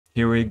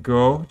Here we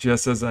go.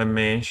 Just as I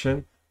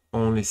mentioned,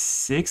 only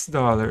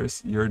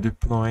 $6. You're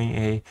deploying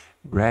a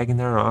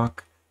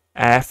Ragnarok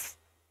F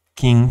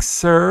King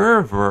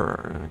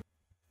server.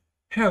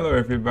 Hello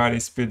everybody,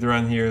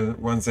 Speedrun here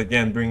once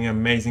again, bringing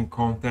amazing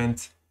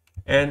content.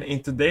 And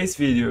in today's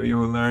video, you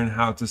will learn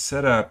how to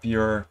set up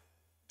your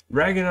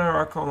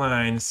Ragnarok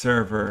Online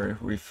server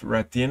with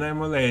rAthena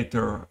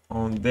emulator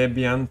on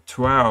Debian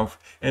 12.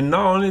 And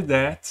not only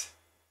that,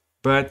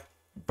 but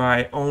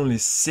by only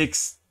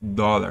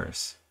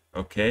 $6.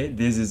 Okay,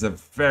 this is a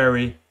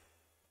very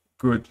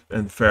good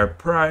and fair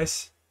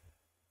price.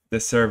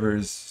 The server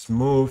is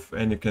smooth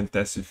and you can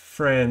test with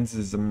friends.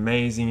 It's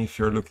amazing if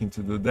you're looking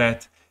to do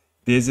that.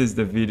 This is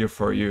the video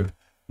for you.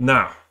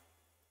 Now,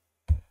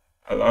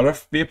 a lot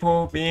of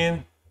people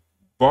been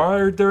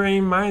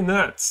bothering my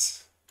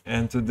nuts,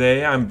 and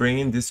today I'm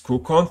bringing this cool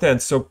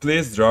content. So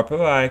please drop a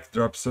like,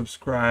 drop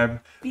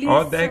subscribe,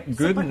 all that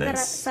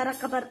goodness.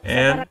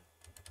 And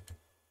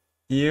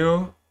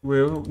you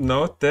will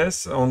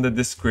notice on the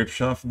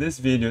description of this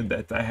video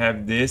that I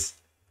have this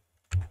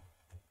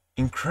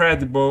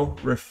incredible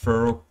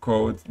referral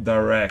code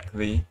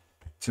directly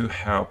to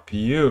help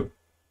you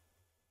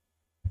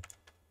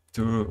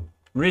to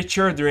reach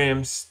your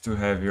dreams, to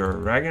have your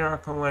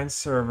Ragnarok Online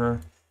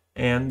server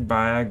and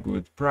by a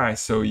good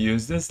price. So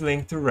use this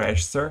link to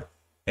register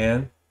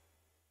and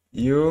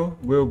you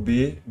will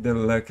be the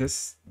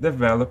luckiest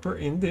developer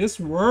in this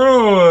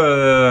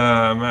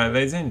world. My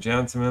ladies and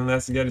gentlemen,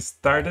 let's get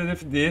started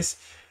with this.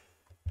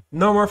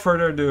 No more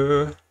further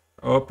ado,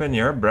 open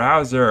your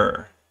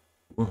browser.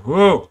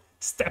 Woohoo!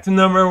 Step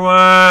number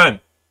 1.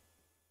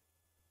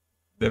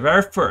 The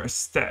very first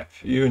step,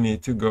 you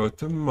need to go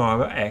to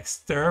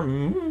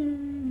MobaXterm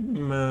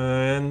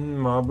and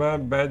Moba,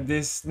 but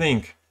this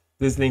link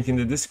in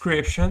the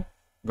description,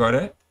 got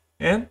it?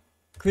 And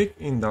click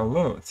in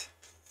download.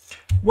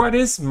 What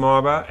is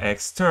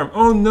MobaXterm?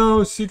 Oh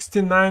no,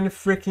 69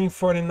 freaking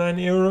 49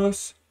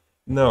 euros?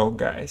 No,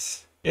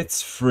 guys,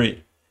 it's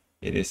free.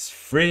 It is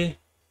free.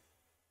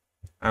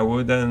 I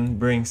wouldn't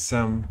bring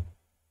something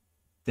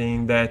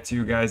that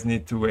you guys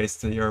need to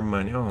waste your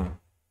money on.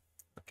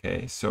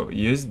 Okay, so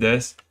use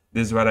this.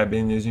 This is what I've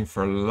been using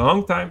for a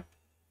long time.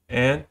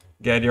 And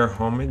get your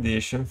home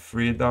edition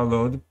free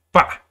download.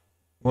 Bah!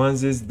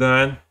 Once it's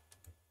done,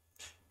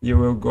 you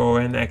will go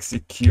and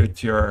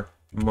execute your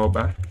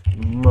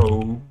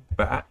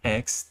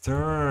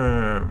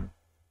MobaXterm.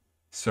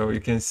 So you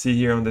can see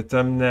here on the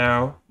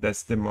thumbnail,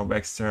 that's the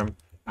MobaXterm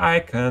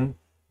icon.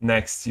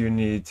 Next, you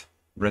need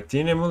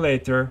rAthena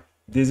emulator.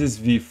 This is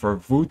V for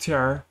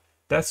Vultr.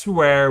 That's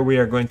where we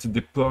are going to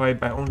deploy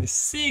by only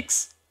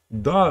 $6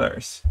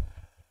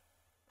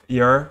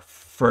 your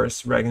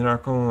first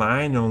Ragnarok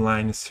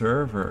Online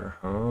server.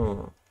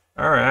 Oh,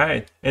 all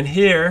right. And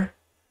here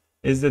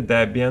is the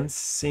Debian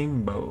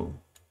symbol.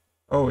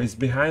 Oh, it's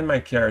behind my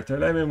character.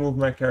 Let me move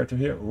my character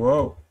here.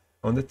 Whoa,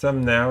 on the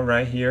thumbnail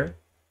right here,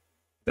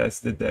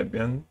 that's the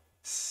Debian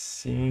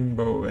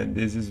symbol, and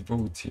this is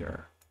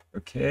Vultr.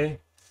 Okay,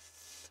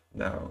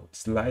 now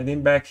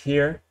sliding back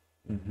here.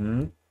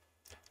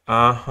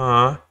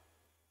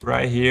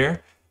 Right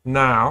here.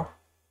 Now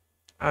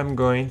I'm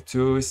going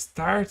to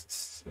start.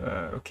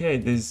 Okay,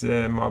 this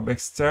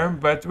MobaXterm,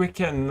 but we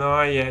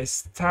cannot yet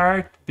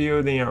start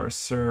building our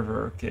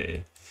server.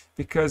 Okay,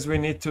 because we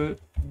need to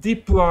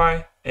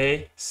deploy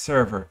a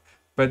server.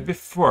 But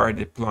before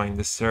deploying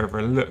the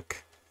server,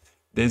 look,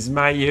 this is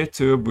my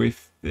YouTube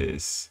with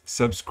this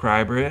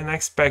subscriber, and I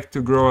expect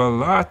to grow a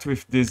lot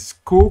with this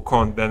cool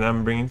content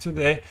I'm bringing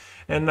today.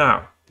 And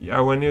now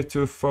I want you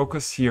to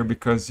focus here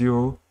because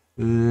you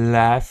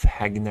love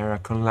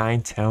Ragnarok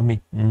Online. Tell me.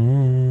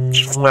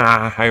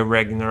 Hi,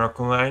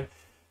 Ragnarok Online.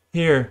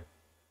 Here,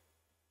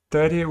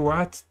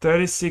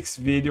 36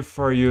 video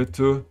for you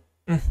to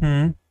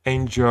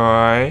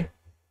enjoy.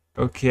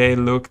 Okay,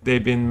 look,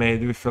 they've been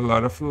made with a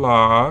lot of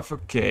love.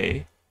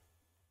 Okay,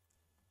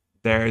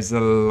 there's a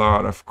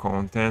lot of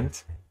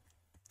content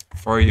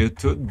for you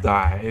to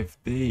dive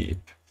deep.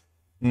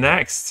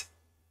 Next,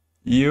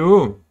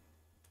 you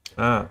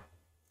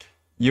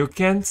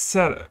can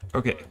set.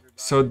 Okay,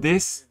 so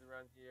this,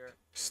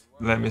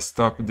 let me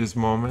stop this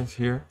moment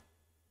here.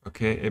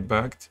 Okay, it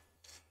bugged.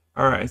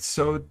 All right,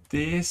 so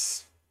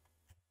this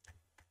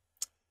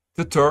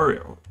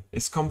tutorial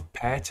is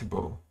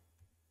compatible,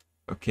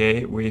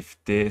 okay, with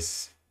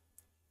this.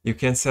 You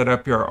can set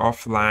up your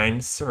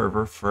offline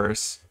server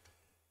first,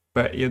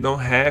 but you don't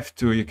have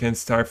to. You can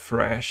start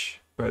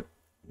fresh. But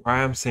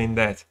why I'm saying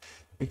that?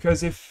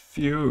 Because if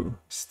you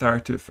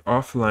start with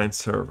offline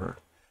server,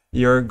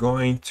 you're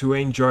going to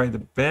enjoy the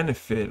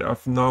benefit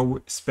of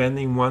not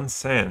spending 1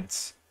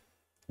 cent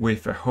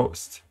with a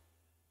host.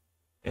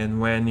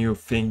 And when you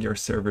think your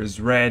server is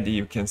ready,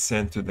 you can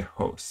send to the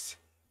host.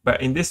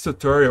 But in this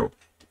tutorial,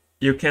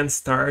 you can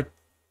start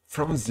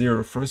from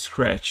zero, from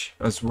scratch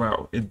as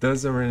well. It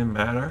doesn't really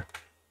matter.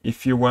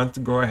 If you want to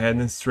go ahead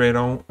and straight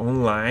on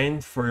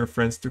online for your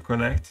friends to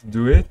connect,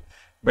 do it.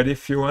 But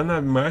if you want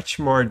a much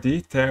more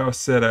detailed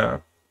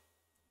setup,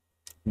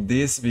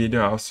 this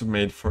video also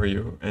made for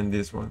you, and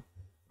this one.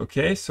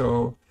 Okay,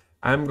 so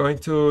I'm going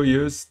to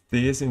use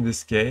this in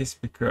this case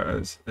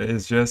because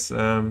it's just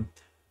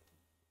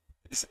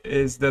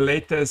is the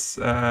latest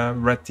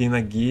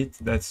rAthena Git.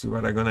 That's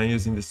what I'm gonna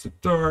use in this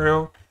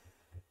tutorial.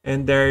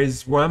 And there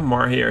is one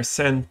more here,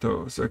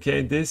 CentOS.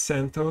 Okay, this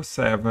CentOS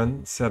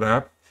 7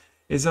 setup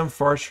is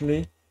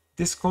unfortunately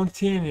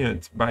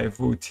discontinued by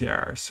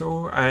Vultr.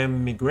 So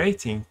I'm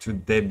migrating to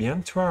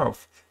Debian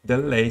 12, the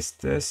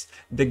latest,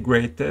 the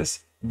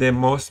greatest, the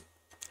most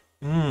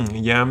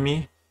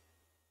yummy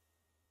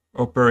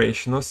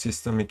operational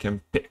system you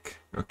can pick.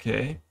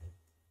 Okay,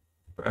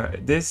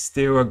 this is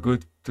still a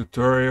good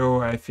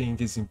tutorial. I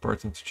think is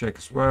important to check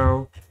as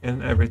well,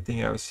 and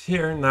everything else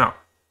here. Now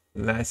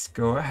let's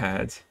go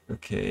ahead,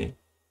 okay,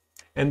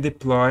 and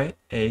deploy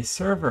a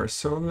server.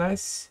 So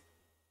let's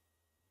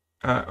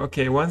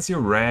okay, once you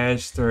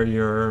register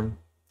your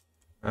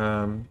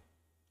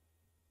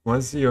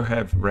once you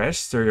have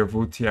registered your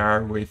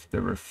Vultr with the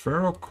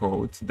referral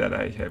code that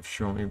I have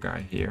shown you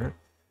guys here,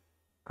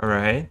 all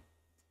right,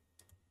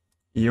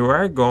 you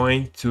are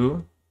going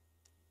to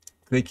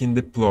click in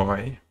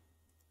deploy,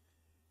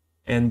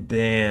 and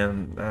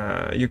then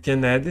you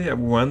can add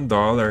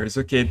 $1.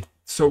 Okay,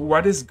 so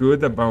what is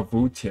good about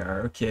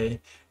Vultr, okay,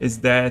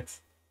 is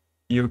that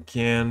you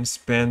can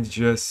spend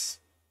just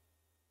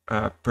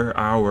per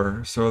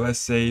hour. So let's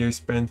say you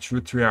spend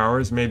 2-3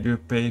 hours, maybe you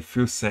pay a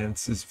few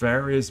cents. It's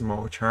very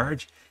small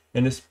charge,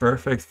 and it's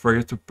perfect for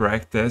you to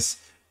practice.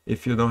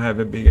 If you don't have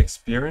a big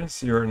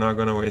experience, you're not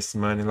gonna waste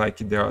money like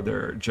the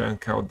other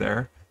junk out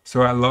there.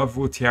 So I love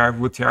Vultr.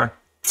 Vultr,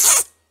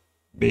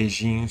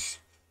 beijinhos,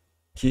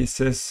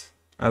 kisses.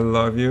 I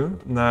love you.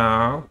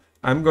 Now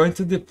I'm going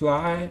to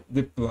deploy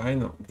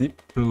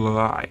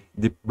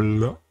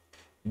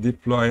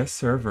a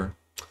server.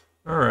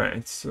 All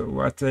right, so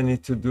what I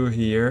need to do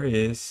here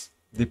is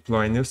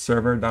deploy a new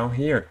server down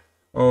here.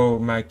 Oh,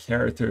 my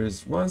character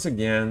is once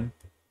again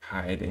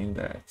hiding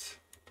that.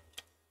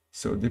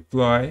 So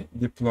deploy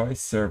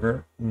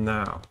server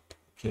now.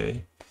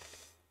 Okay,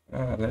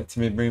 let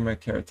me bring my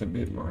character a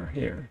bit more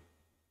here.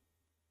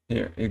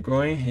 Here, you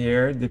go in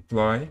here,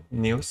 deploy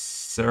new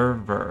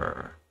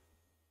server.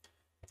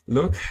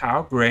 Look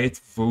how great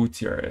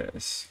Vultr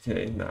is.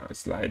 Okay, now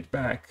slide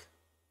back.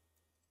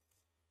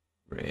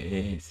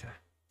 Great.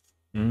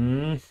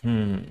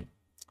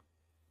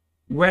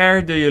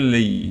 Where do you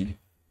live?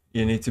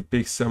 You need to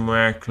pick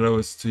somewhere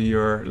close to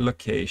your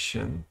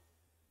location.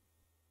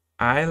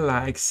 I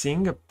like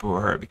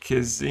Singapore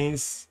because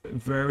it's a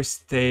very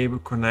stable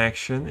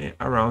connection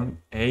around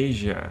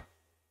Asia,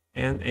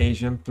 and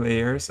Asian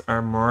players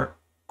are more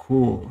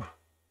cool.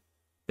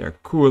 They're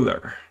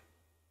cooler.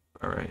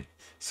 All right,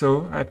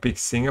 so I picked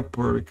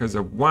Singapore because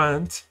I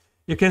want.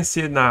 You can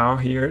see now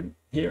here,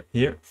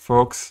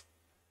 folks.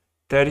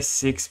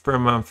 36 per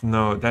month.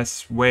 No,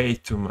 that's way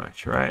too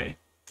much, right?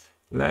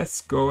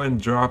 Let's go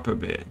and drop a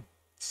bit.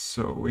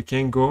 So we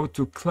can go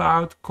to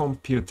cloud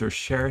computer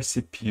share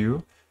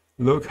CPU.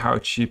 Look how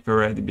cheap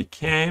already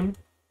became.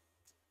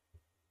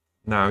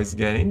 Now it's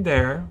getting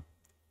there.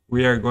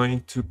 We are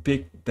going to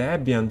pick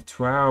Debian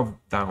 12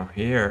 down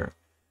here.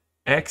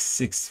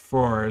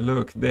 x64,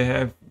 look, they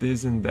have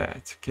this and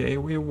that. Okay,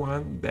 we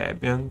want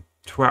Debian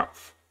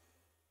 12.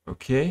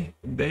 Okay,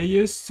 they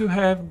used to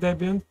have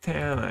Debian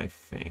 10, I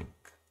think.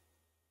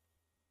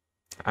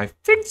 I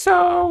think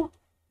so.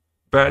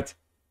 But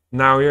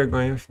now we are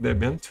going with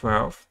Debian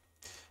 12.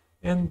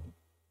 And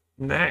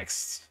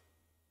next,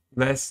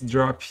 let's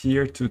drop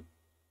here to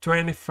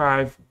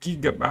 25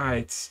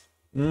 gigabytes.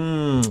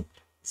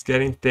 It's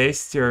getting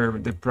tastier.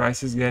 The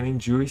price is getting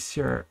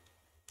juicier.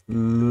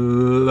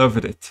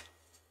 Loved it.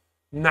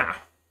 Now,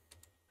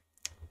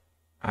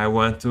 I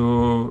want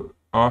to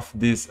off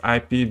this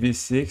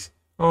IPv6.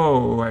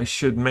 Oh, I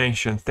should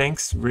mention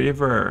thanks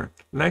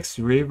Lex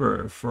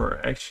Rivers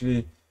for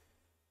actually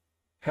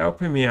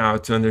helping me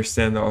out to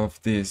understand all of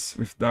this.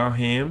 Without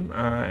him,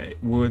 I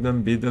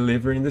wouldn't be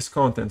delivering this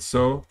content.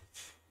 So,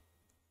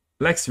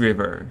 Lex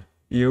Rivers,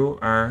 you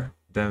are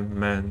the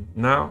man.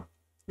 Now,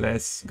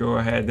 let's go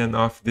ahead and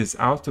off these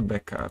auto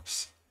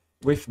backups.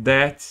 With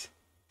that,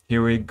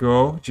 here we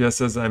go.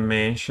 Just as I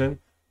mentioned,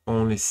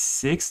 only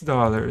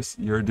 $6,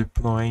 you're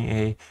deploying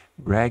a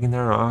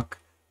Ragnarok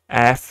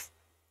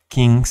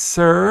King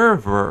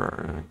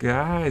server.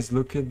 Guys,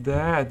 look at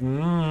that.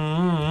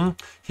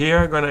 Here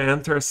I'm gonna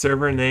enter a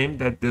server name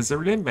that doesn't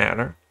really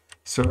matter.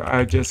 So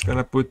I'm just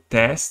gonna put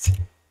test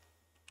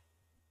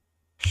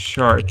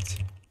short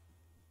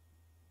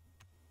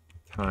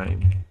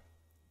time.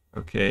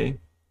 Okay.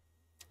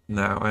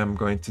 Now I'm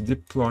going to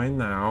deploy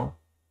now.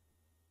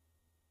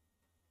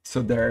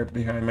 So there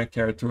behind my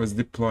character was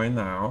deploy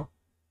now.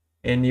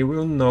 And you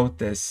will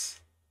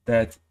notice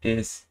that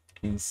is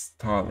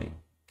installing.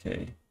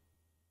 Okay.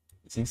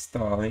 It's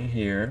installing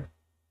here.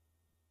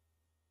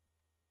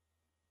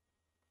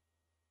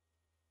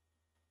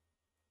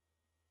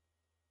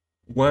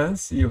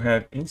 Once you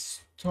have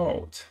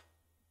installed,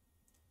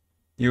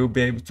 you'll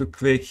be able to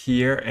click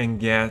here and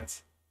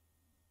get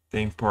the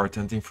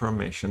important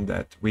information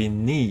that we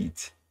need.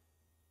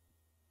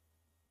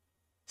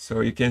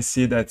 So you can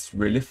see that's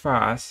really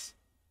fast.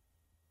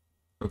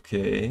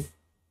 Okay,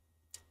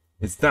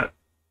 it's done.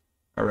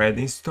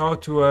 Already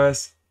installed to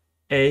us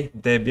a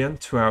Debian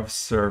 12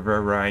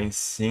 server right in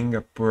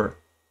Singapore.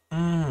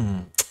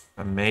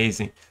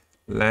 Amazing.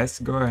 Let's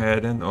go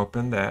ahead and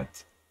open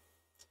that.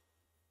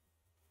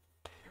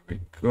 Here we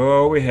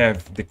go. We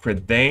have the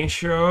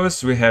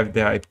credentials. We have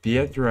the IP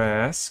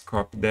address.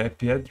 Copy the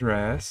IP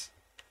address.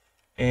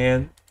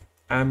 And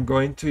I'm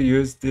going to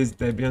use this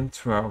Debian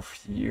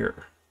 12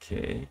 here.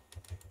 Okay.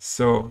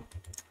 So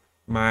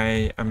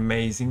my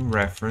amazing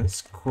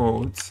reference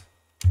code.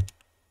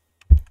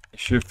 I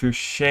should feel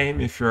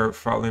shame if you're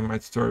following my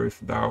tutorial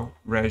without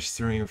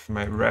registering with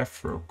my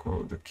referral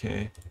code,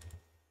 okay?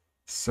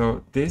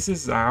 So this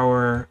is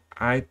our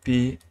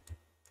IP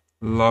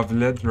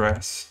lovely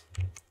address.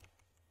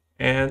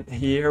 And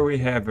here we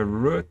have a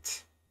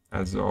root,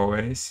 as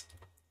always,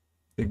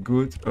 the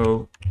good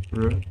old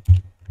root,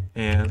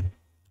 and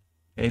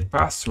a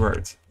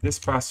password. This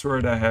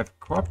password I have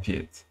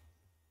copied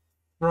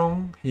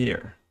from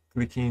here,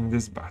 clicking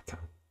this button.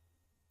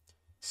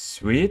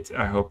 Sweet,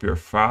 I hope you're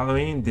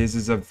following. This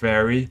is a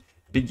very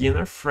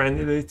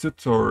beginner-friendly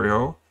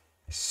tutorial.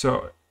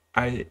 So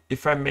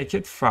if I make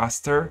it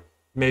faster,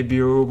 maybe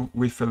you,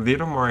 with a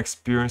little more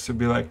experience, you'll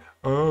be like,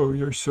 oh,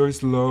 you're so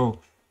slow.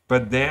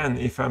 But then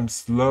if I'm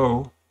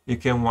slow, you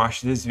can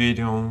watch this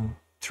video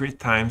 3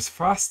 times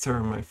faster,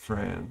 my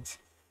friend.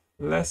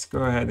 Let's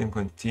go ahead and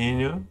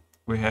continue.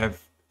 We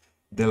have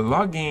the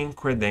login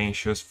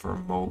credentials for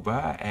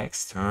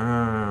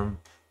MobaXterm.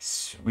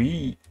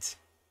 Sweet.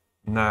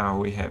 Now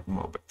we have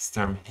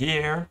MobaXterm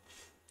here.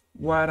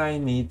 What I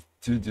need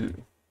to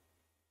do,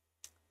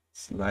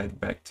 slide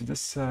back to the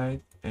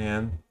side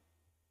and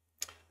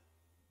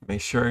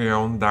make sure you're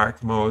on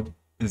dark mode.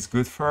 It's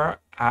good for our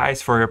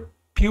eyes, for your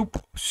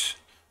pupils.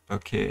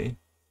 Okay,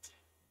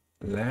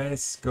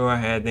 let's go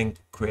ahead and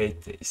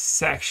create a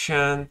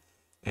section,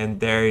 and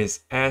there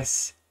is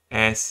SSH.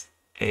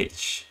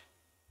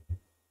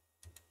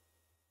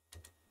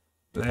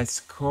 Let's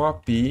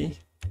copy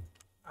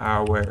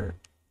our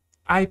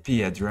IP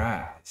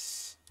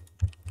address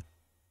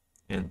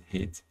and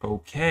hit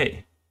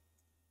OK.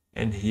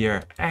 And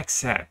here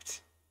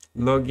accept.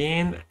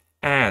 Login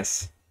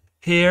as.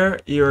 Here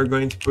you are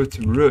going to put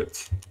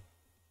root,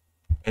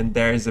 and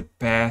there is a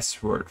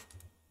password,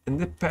 and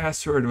the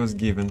password was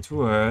given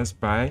to us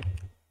by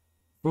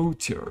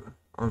Vultr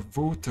or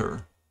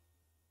Vultr.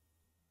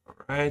 All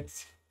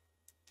right.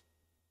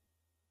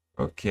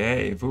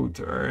 Okay,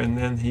 Vultr, and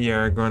then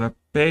here I'm gonna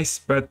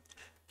paste, but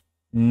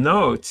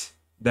note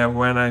that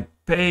when I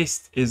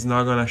paste, it's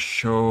not gonna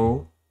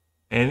show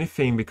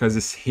anything because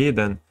it's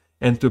hidden.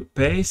 And to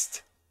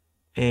paste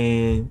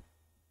in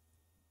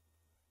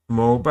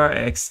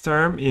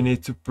MobaXterm, you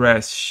need to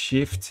press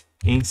Shift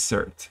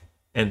Insert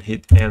and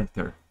hit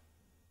Enter.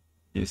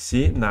 You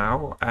see,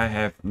 now I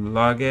have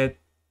logged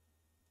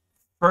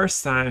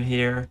first time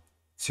here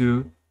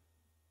to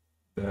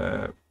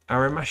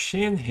our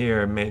machine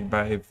here made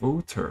by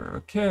Vultr.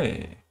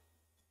 Okay,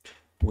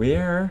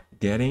 we're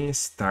getting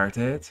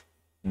started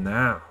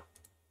now.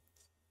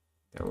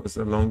 That was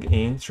a long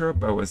intro,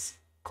 but was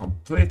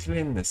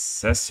completely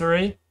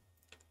necessary.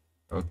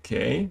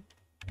 Okay,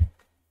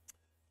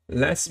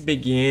 let's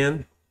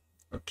begin,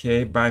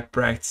 okay, by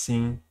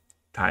practicing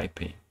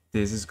typing.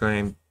 This is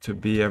going to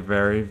be a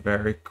very,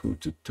 very cool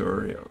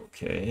tutorial,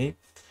 okay?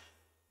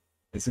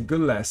 It's a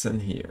good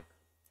lesson here.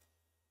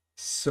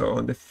 So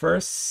on the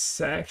first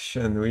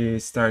section, we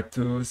start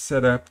to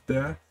set up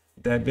the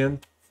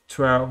Debian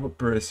 12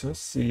 operating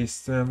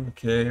system.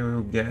 Okay,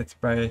 we're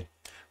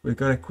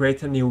gonna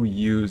create a new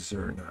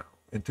user now.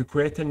 And to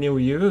create a new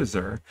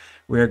user,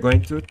 we are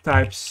going to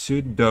type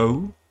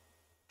sudo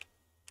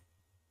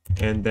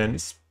and then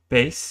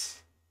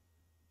space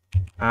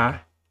add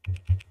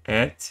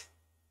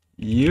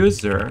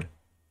user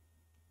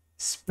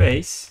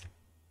space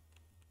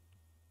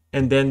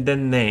and then the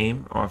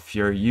name of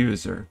your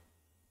user.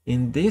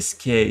 In this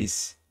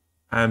case,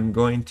 I'm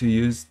going to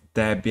use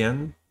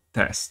Debian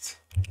test.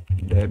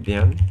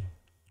 Debian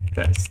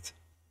test.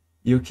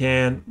 You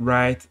can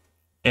write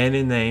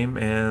any name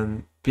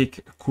and pick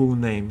a cool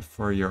name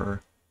for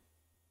your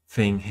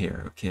thing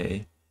here,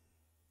 okay?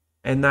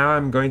 And now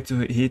I'm going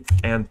to hit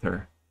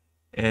enter,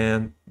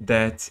 and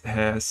that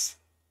has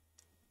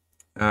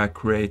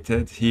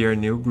created here a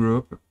new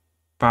group.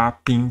 Pa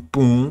ping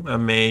boom,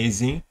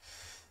 amazing.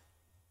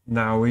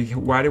 Now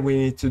what do we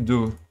need to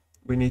do?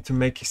 We need to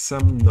make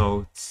some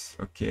notes,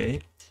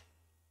 okay?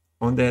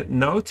 On the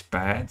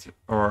notepad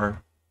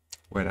or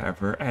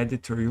whatever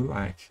editor you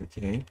like,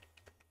 okay?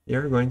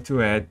 You're going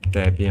to add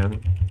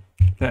Debian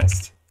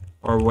test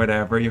or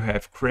whatever you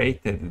have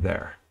created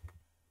there.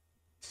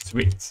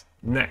 Sweet.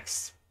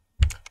 Next,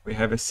 we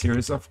have a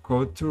series of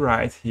code to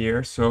write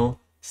here, so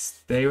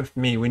stay with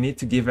me. We need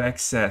to give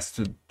access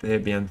to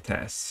Debian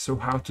test. So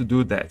how to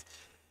do that?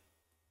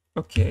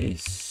 Okay,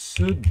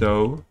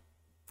 sudo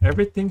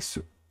everything.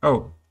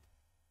 Oh,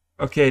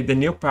 okay, the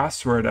new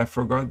password. I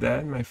forgot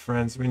that, my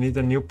friends. We need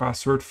a new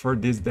password for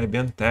this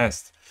Debian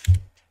test,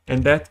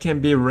 and that can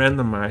be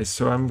randomized.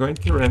 So I'm going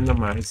to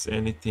randomize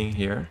anything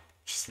here,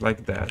 just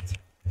like that.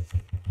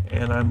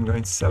 and I'm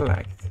going to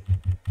select,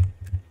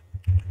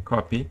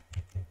 copy,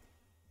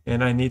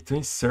 and I need to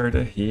insert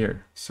it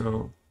here.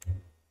 So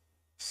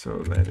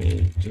let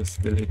me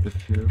just delete a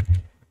few.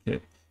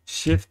 Okay,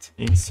 Shift,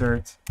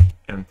 insert,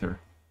 enter.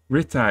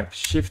 Retype,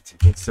 Shift,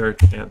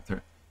 insert,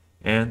 enter,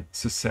 and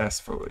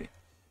successfully.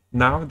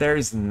 Now there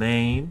is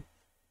name.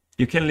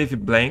 You can leave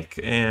it blank,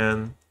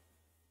 and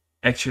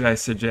actually I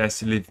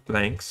suggest you leave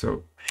blank.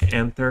 So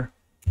enter,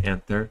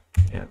 enter,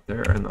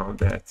 enter, and all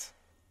that.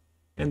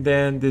 And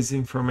then this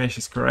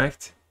information is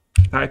correct.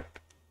 Type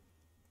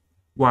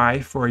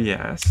Y for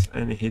yes,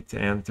 and hit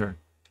enter.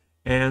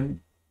 And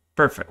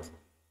perfect.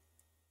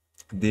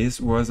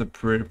 This was a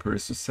pretty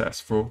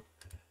successful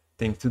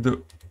thing to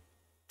do.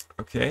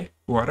 Okay,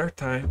 water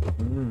time.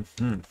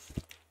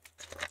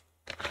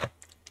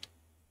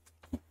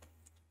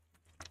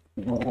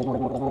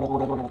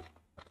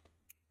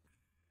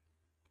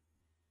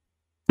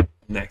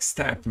 Next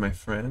step, my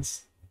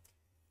friends,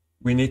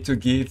 we need to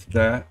give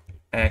the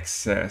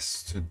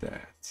access to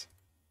that.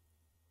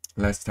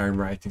 Let's start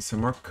writing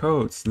some more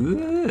codes.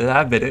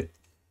 Love it.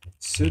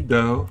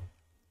 Sudo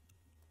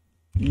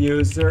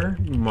user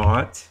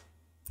mod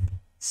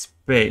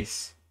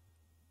space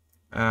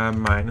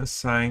minus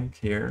sign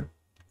here,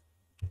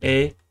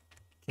 a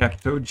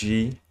capital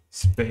G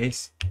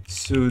space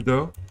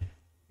sudo,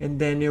 and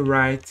then you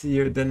write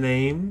here the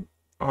name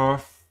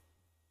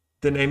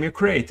you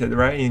created,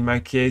 right? In my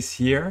case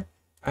here,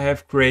 I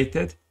have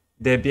created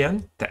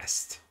Debian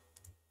test.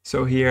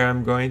 So here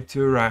I'm going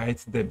to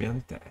write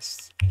Debian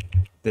test.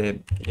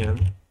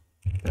 Debian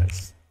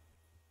test.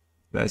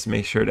 Let's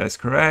make sure that's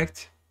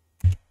correct.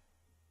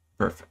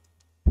 Perfect.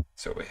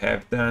 So we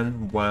have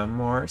done one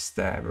more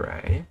step,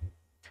 right?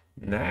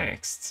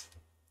 Next,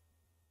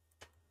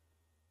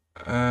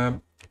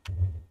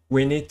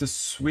 we need to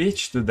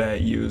switch to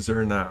that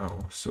user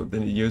now. So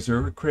the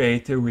user we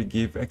created, we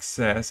give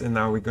access, and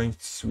now we're going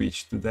to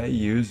switch to that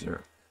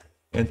user.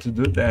 And to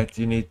do that,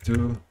 you need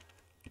to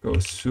go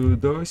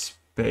sudo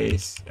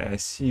space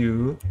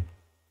su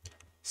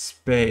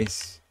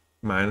space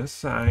minus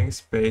sign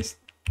space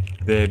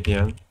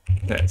Debian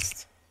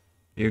test.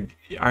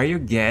 Are you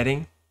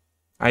getting?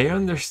 Are you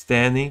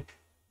understanding?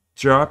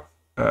 Drop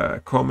a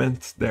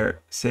comment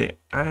there. Say,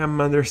 I am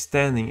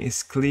understanding.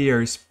 It's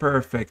clear. It's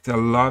perfect. I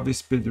love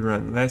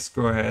Speedrun. Let's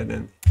go ahead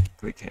and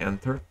click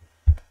enter.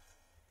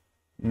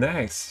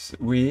 Next,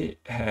 we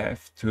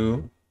have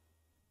to,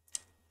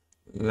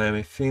 let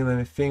me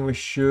think, we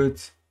should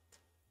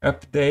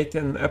update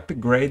and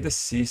upgrade the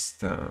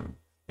system.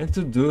 And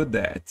to do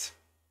that,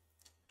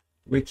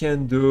 we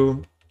can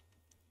do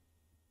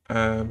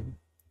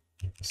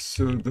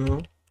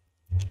sudo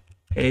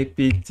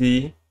apt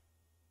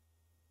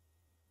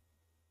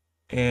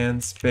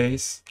and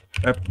space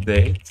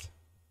update.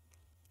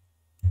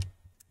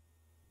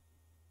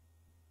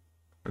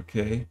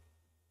 Okay,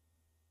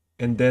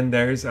 and then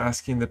there's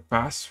asking the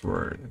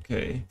password,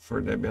 okay,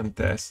 for Debian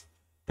test.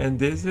 And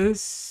this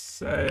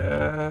is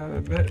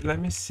let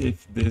me see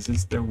if this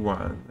is the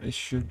one. It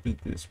should be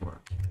this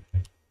one.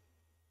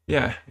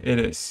 Yeah, it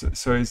is.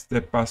 So it's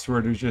the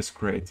password we just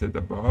created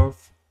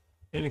above,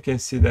 and you can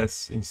see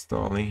that's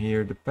installing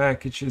here. The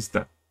package is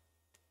done,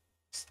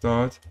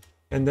 installed.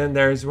 And then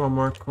there is one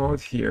more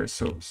code here.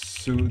 So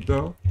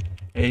sudo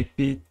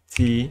apt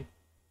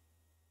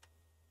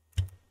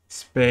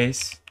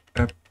space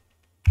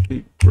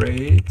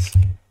upgrade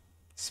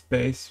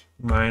space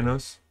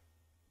minus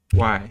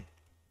y.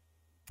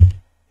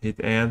 Hit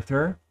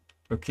enter.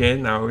 Okay,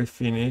 now we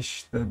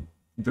finish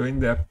doing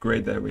the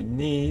upgrade that we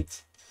need.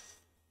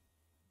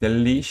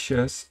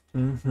 Delicious.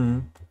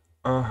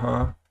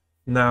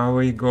 Now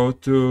we go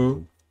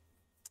to,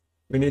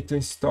 we need to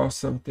install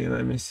something.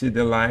 Let me see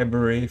the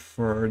library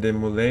for the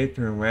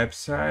emulator and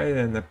website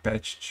and a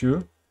patch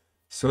 2.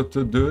 So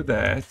to do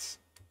that,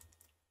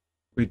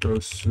 we go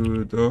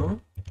sudo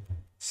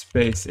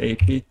space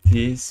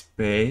apt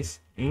space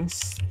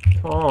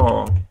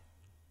install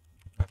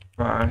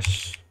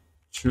apache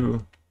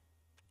 2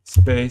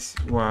 space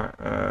y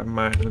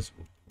minus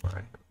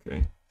y.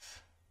 Okay,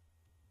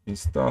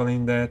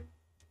 installing that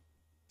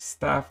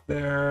stuff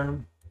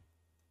there.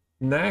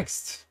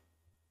 Next,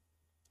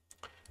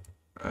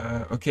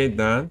 okay,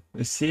 done.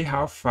 You see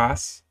how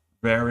fast?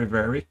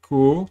 Very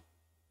cool.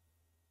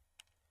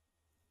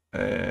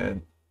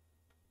 And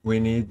we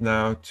need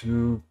now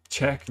to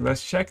check.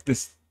 Let's check the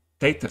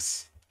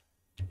status.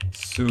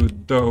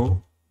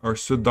 Sudo or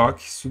sudoku,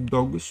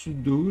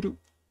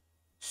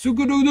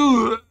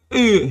 sudoro,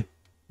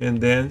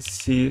 and then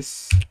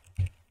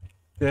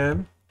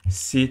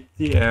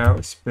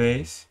systemctl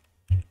space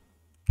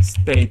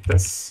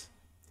status.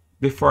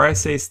 Before I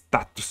say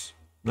status,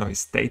 no,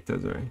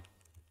 status, right?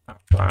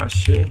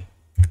 Apache,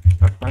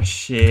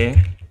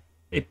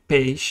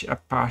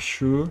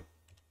 Apache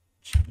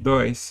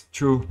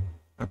 2,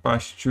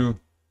 Apache 2,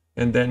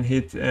 and then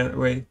hit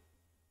wait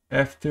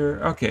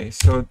after. Okay,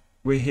 so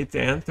we hit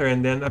enter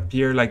and then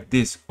appear like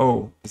this.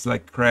 Oh, it's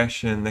like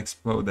crash and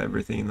explode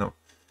everything. No,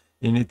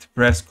 you need to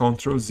press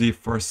Ctrl Z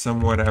for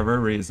some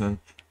whatever reason.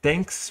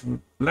 Thanks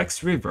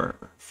Lex Rivers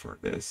for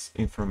this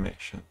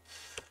information.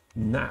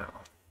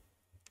 Now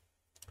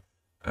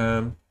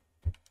we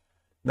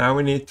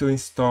need to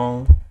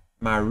install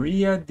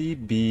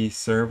MariaDB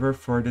server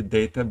for the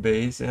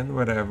database and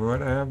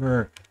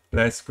whatever.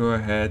 Let's go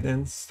ahead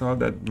and install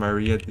that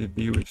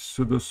MariaDB with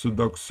sudo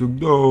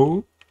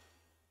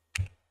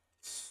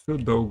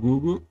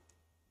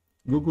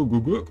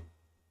google,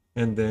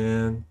 and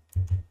then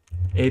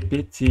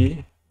apt,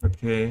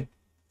 okay,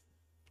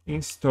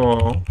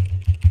 install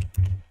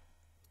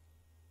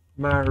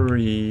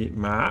MariaDB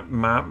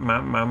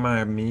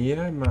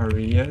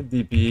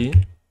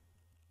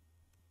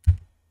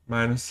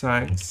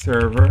 -sign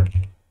server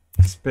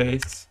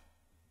space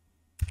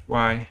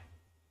y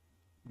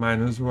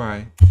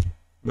 -y.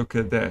 Look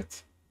at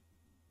that.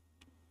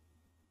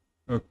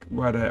 Okay,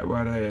 what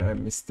I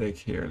mistake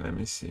here? Let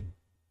me see.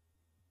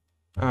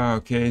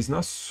 Okay, it's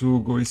not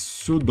sudo, it's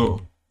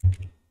sudo.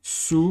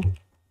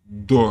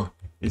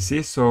 You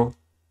see? So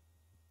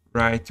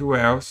write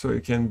well so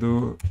you can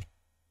do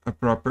a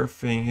proper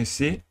thing. You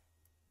see?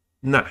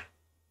 Nah.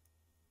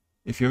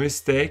 If you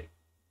mistake,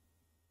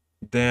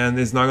 then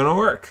it's not gonna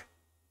work.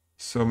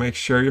 So make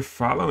sure you're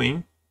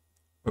following.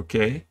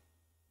 Okay.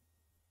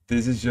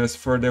 This is just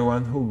for the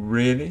one who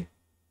really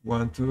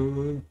want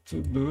to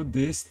do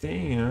this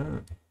thing.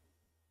 Huh?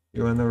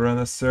 You wanna run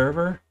a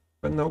server,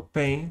 but no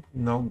pain,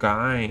 no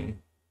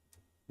gain.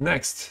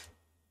 Next.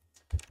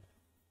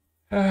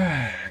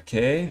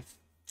 Okay.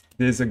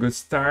 This is a good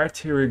start.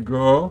 Here we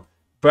go.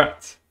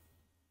 But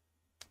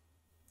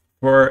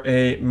for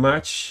a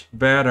much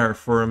better,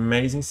 for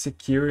amazing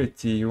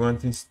security, you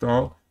want to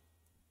install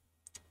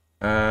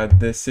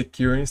the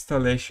secure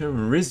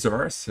installation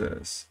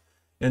resources.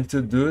 And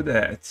to do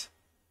that,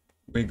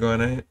 we're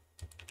gonna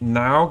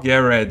now get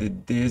ready.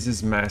 This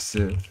is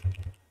massive.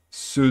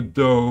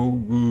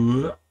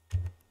 Sudo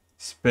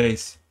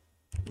space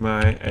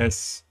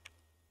MySQL,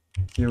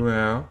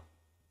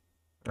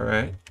 all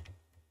right,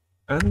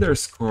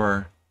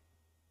 underscore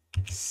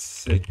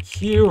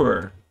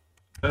secure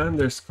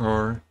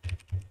underscore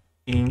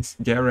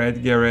get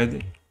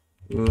ready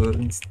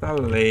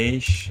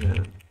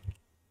installation,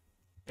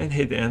 and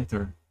hit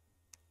enter.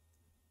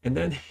 And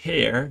then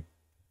here,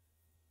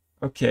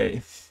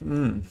 okay,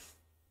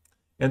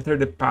 enter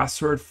the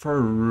password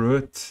for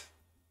root.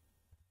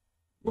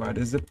 What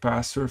is the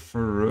password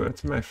for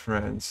root, my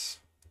friends?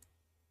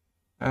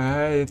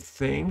 I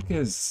think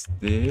is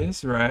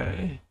this,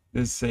 right?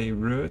 This is a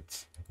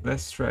root.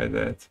 Let's try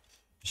that.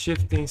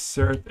 Shift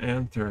insert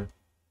enter.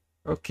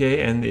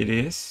 Okay, and it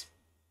is.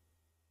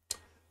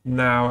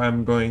 Now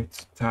I'm going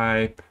to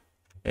type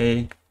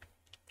a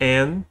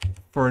N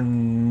for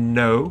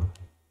no,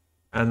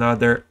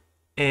 another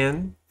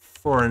N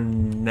for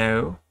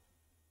no.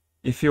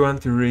 If you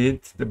want to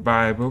read the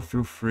Bible,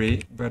 feel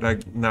free, but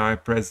now I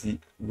press the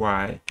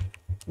Y,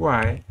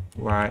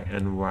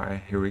 and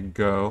Y. Here we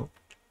go.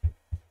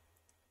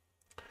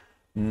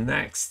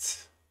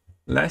 Next,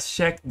 let's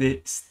check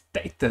the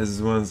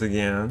status once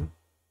again.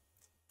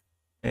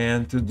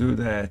 And to do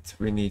that,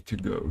 we need to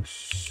go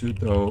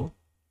sudo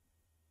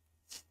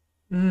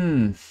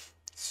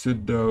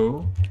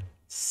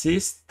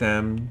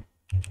system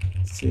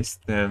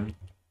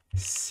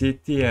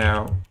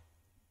ctl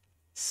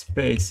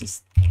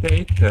space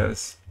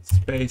status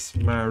space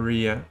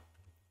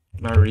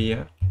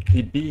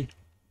MariaDB.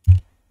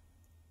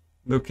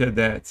 Look at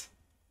that.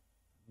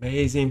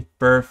 Amazing,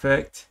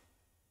 perfect,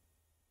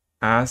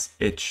 as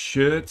it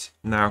should.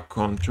 Now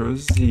Ctrl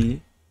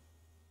Z,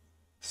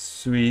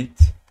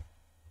 sweet.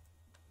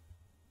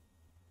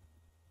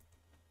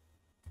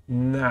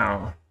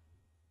 Now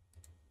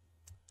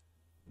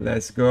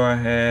let's go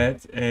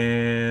ahead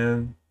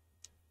and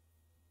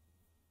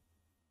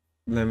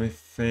let me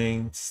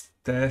think.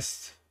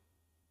 Test.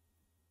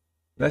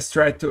 Let's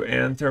try to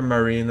enter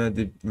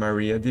MariaDB.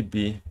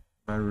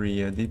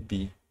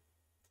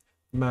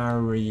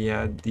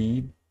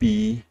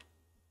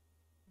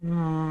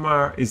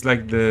 It's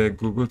like the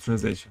Google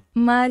translation.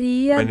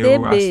 MariaDB. When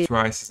you ask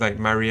twice, it's like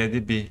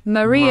MariaDB.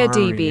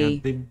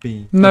 MariaDB.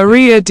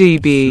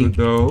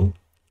 Sudo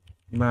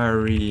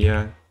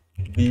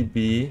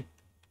MariaDB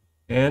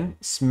and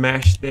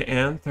smash the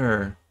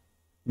enter.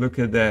 Look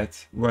at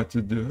that. What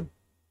to do?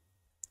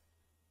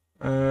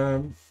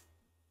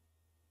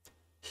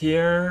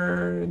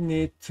 Here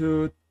need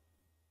to.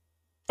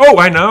 Oh,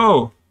 I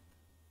know.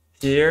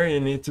 Here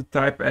you need to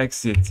type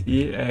exit.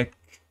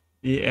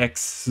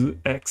 Exit.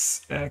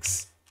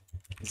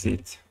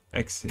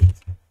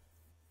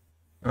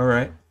 All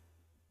right.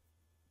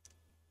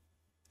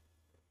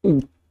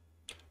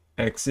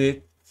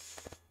 Exit.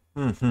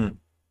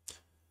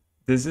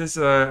 This is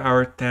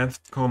our 10th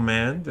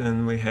command,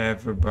 and we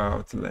have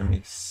about, let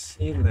me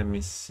see.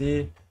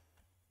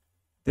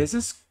 This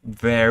is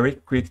very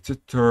quick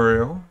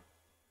tutorial,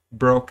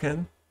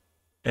 broken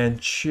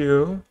and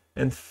chew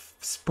and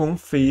spoon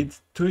feed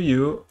to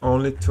you.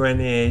 Only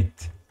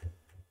 28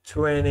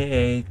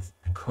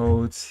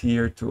 codes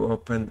here to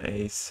open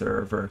a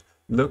server.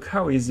 Look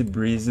how easy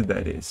breezy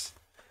that is.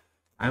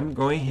 I'm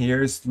going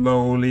here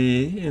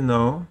slowly, you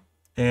know,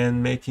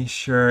 and making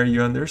sure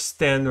you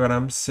understand what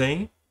I'm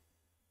saying,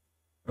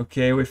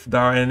 okay,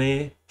 without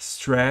any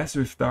stress,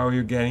 without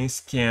you getting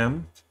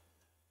scammed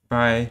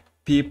by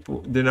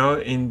people. You know,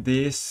 in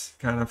this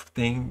kind of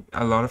thing,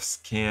 a lot of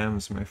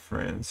scams, my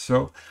friends.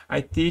 So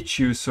I teach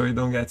you so you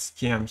don't get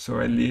scammed. So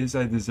at least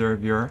I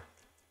deserve your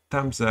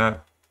thumbs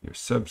up, your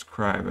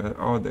subscribe,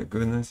 all the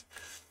goodness.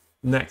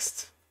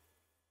 Next,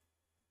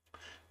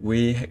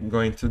 we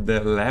going to the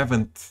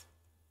 11th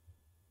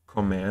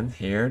command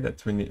here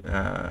that we need,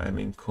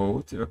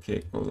 code.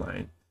 Okay, code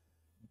line.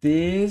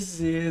 This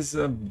is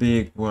a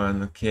big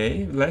one.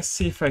 Okay, let's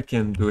see if I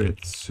can do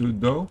it.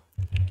 Sudo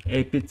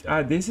apt.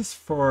 This is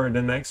for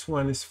the next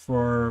one is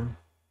for,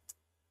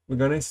 we're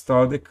gonna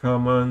install the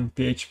common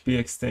PHP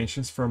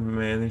extensions for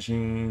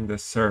managing the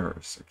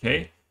servers.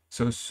 Okay,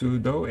 so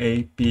sudo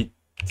apt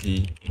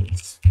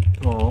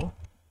install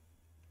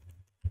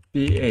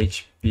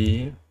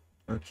PHP.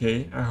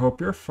 Okay, I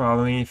hope you're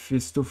following. If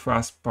it's too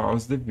fast,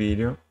 pause the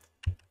video.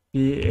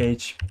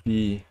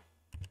 PHP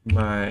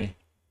my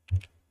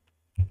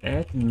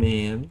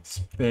admin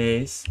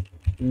space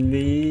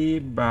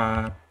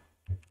libapash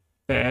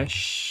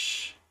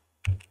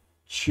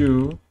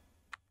 2.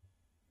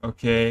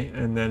 Okay,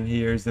 and then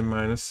here's the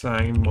minus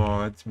sign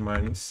mod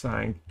minus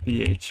sign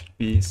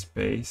PHP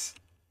space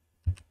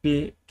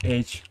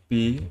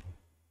PHP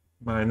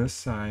minus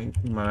sign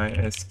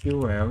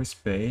MySQL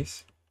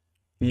space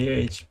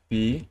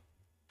PHP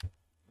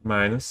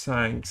minus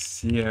sign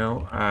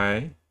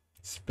CLI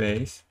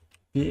space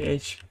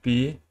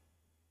PHP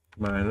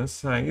minus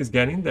sign. Is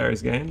getting there,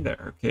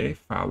 okay,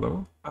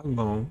 follow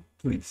along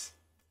please.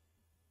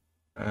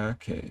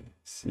 Okay,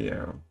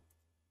 CL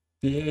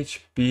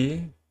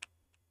PHP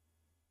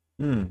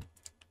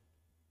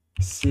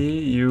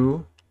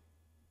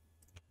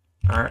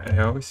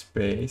CURL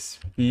space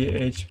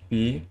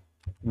PHP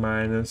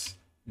minus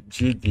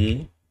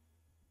GD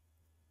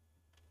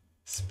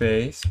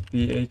space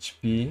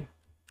PHP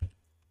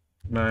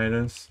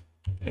minus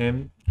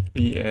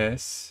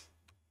MPS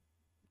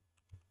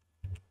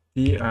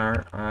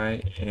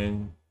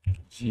TRING.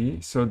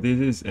 So this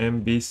is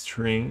MB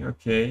string.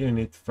 Okay, you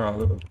need to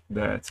follow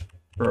that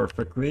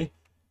perfectly.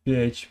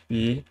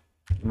 PHP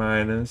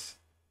minus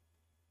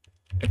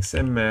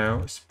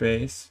XML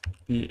space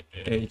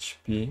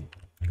PHP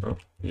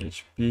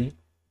PHP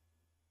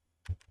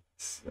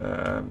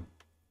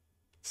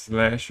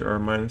slash or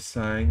minus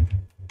sign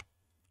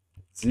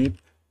zip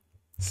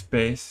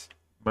space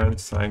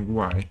minus sign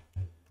Y.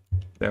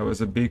 That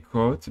was a big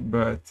code,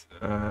 but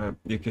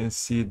you can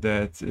see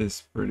that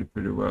is pretty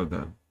well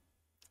done.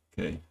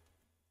 Okay,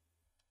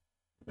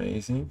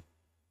 amazing.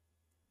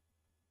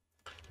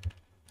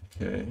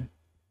 Okay,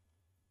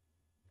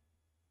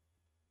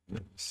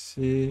 let me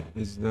see,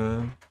 it's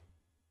done.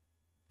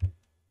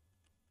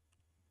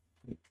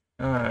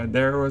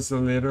 There was a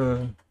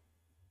little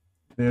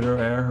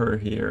error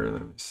here.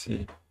 Let me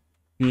see.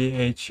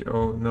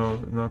 PHO, no,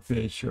 not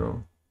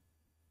PHO.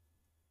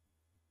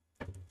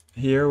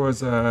 Here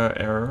was a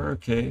error.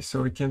 Okay,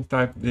 so we can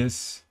type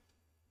this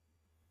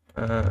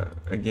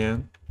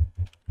again.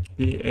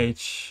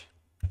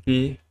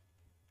 PHP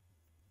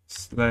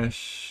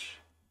slash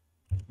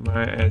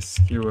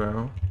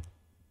MySQL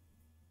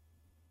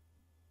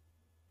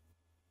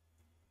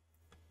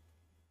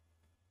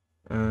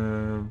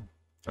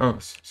oh,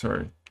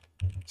 sorry,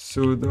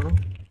 sudo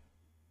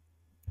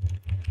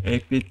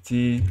apt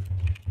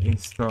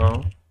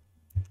install.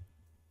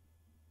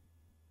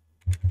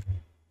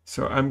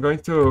 So I'm going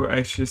to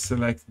actually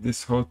select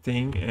this whole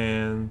thing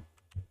and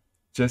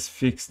just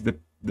fix the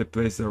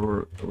place that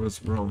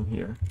was wrong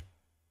here.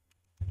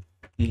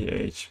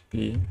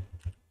 PHP.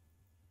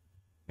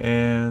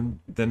 And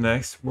the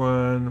next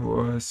one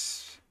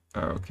was,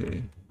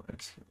 okay.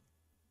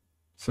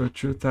 So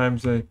 2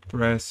 times I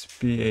press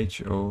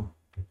PHO.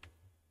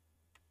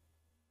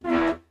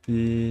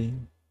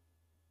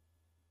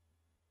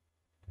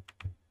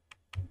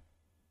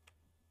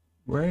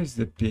 Where is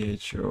the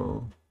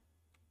PHO?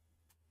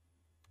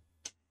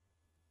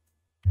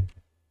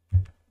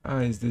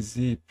 It's the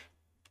zip.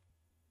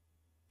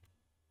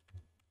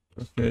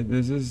 Okay,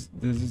 this is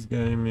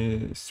getting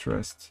me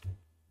stressed.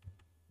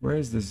 Where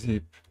is the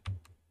zip?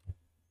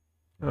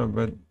 Oh,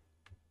 but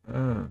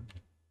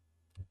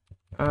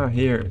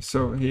here.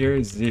 So here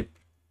is zip.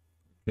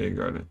 Okay,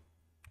 got it.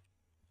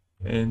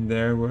 And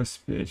there was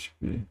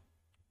PHP.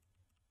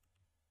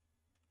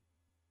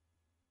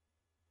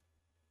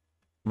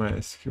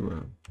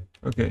 MySQL.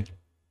 Okay.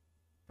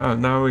 Oh,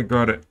 now we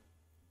got it.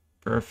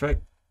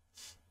 Perfect.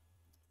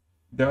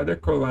 The other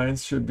code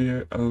lines should be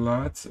a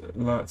lot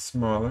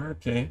smaller.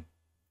 Okay.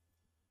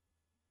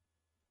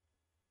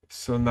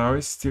 So now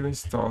it's still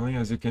installing,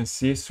 as you can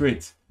see.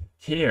 Sweet.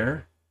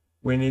 Here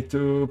we need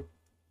to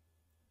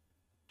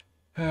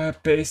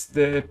paste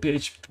the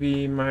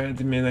PHP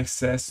myadmin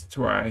access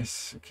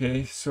twice.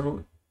 Okay,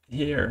 so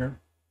here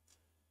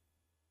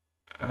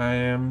I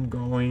am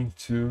going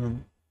to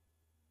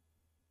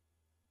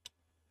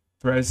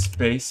press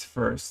space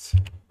first.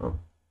 Oh,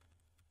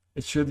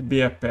 it should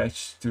be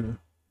attached to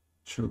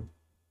true.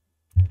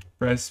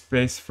 Press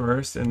space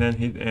first and then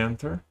hit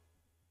enter.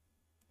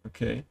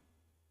 Okay.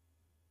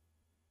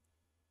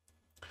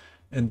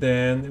 And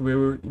then we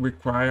will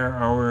require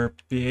our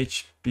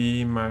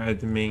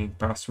phpMyAdmin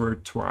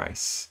password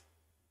twice.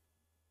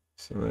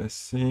 So let's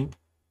see.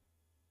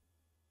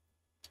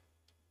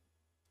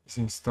 It's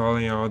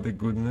installing all the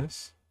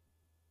goodness.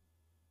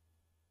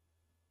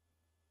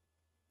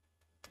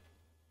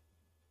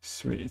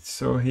 Sweet.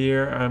 So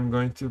here I'm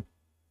going to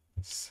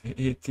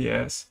hit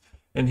yes.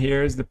 And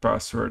here is the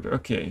password.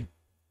 Okay.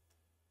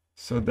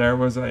 So there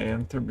was I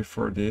enter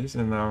before this,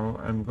 and now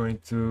I'm going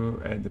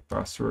to add the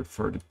password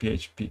for the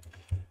PHP.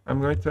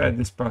 I'm going to add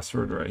this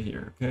password right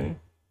here, okay?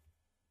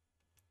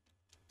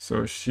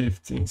 So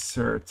shift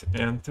insert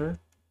enter,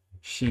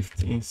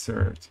 shift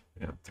insert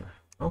enter.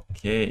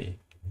 Okay.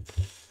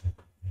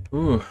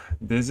 Ooh,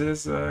 this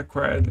is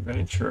quite an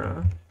adventure,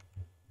 huh?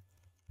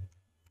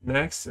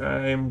 Next,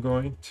 I am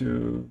going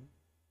to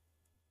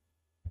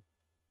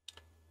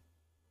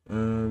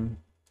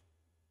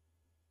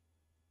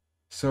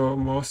so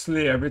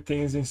mostly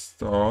everything is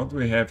installed.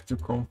 We have to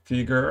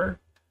configure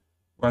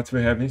what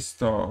we have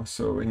installed.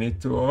 So we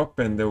need to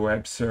open the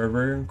web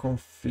server and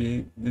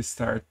config the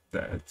start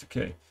that.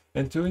 Okay,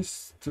 and to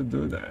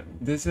do that,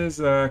 this is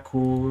a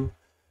cool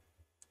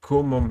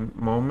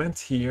moment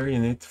here. You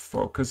need to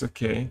focus.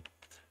 Okay,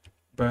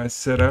 but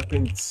setup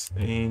in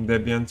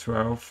Debian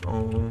 12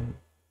 on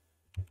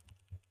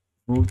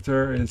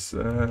Vultr is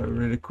a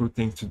really cool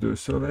thing to do.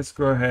 So let's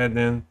go ahead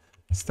and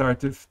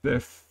start with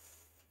the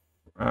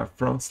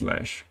front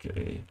slash,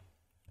 okay,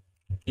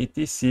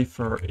 etc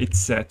for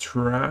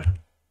etc,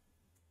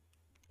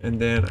 and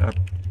then a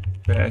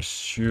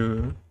bash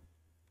to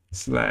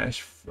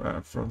slash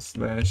front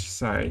slash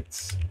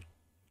sites,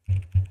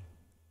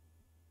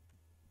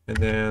 and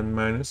then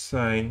minus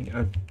sign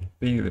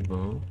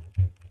available,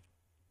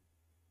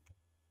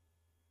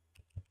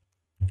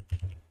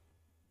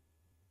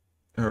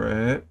 all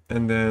right,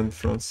 and then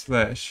front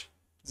slash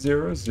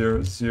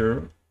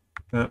 000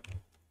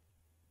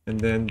 and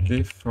then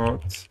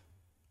default.conf.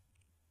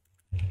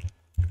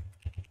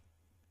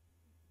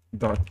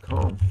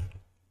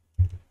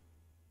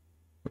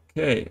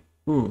 Okay,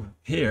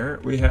 here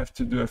we have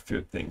to do a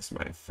few things,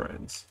 my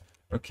friends.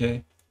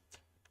 Okay,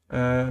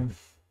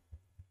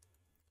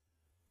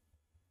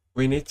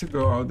 we need to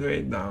go all the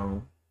way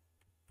down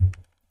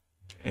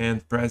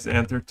and press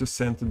enter to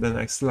send to the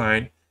next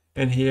line.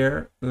 And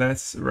here,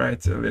 let's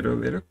write a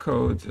little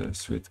code,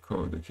 sweet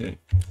code. Okay,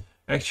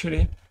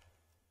 actually,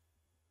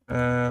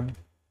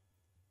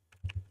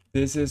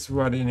 this is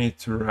what you need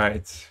to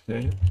write.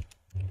 Okay,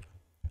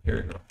 here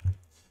we go.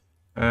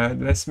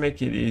 Let's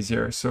make it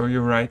easier. So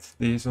you write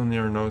this on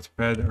your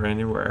notepad or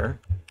anywhere,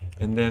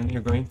 and then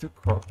you're going to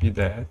copy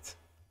that.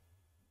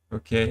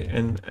 Okay,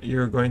 and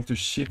you're going to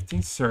shift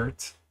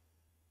insert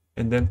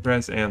and then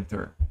press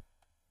enter.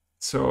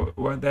 So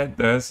what that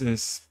does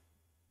is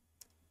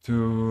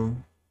to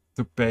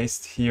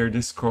paste here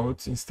this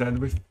code instead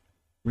with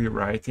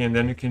rewriting, and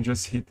then you can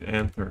just hit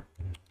enter.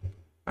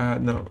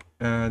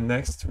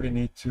 Next we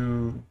need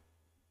to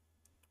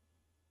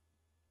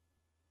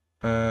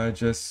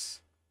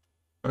just,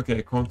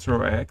 okay,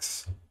 Control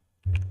X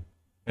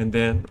and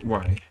then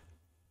Y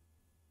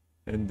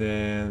and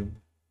then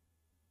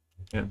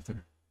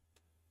enter.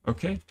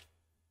 Okay,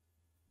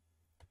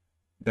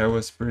 that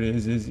was pretty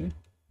easy.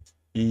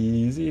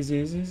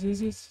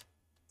 Easy.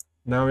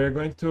 Now we are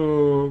going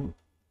to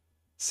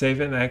save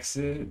and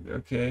exit.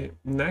 Okay,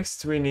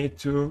 next we need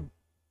to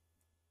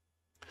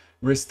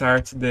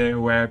restart the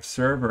web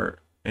server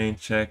and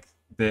check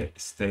the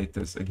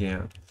status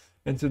again.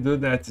 And to do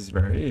that is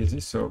very easy.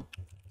 So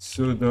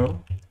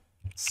sudo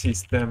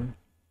system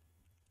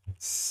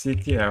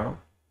ctl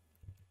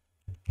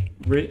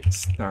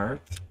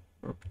restart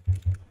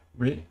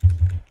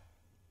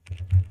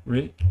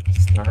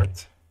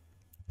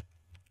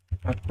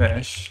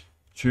Apache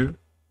 2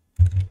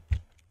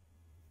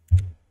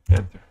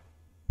 enter.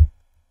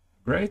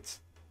 Great.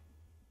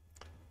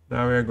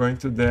 Now we are going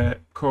to the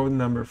code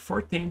number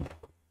 14,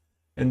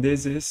 and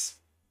this is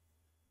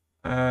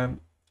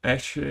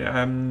actually,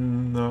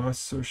 I'm not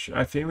so sure.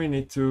 I think we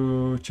need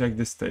to check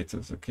the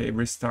status. Okay,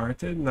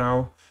 restarted.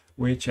 Now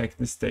we check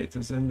the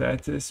status, and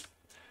that is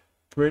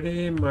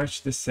pretty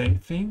much the same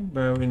thing,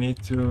 but we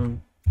need to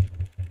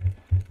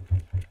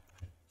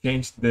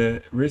change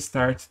the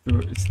restart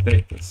to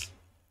status.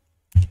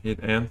 Hit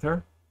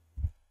enter,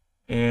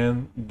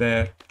 and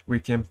that we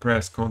can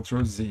press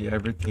Ctrl Z.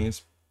 Everything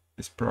is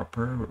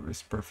proper,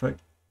 is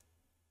perfect.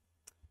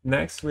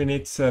 Next, we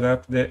need to set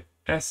up the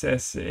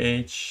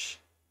SSH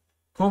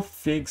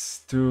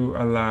configs to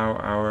allow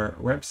our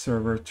web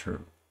server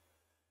through.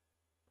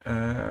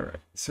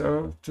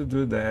 So to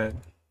do that,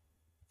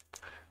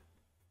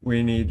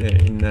 we need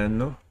a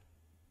nano.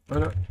 Oh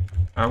no,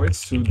 I will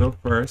sudo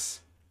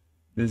first.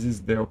 This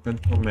is the open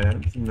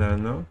command,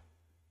 nano,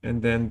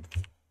 and then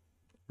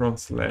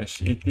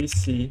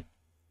 /etc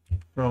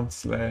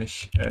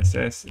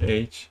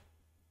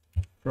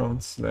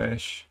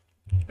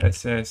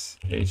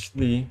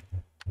 /sshd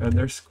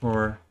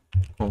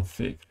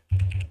 _config.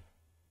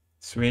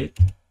 Sweet.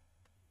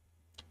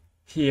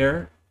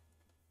 Here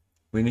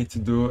we need to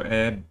do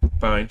a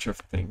bunch of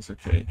things.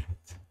 Okay,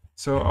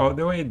 so all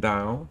the way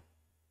down,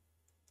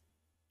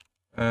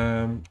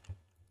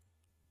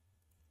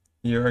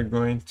 you are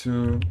going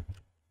to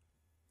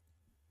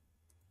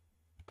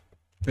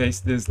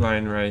paste this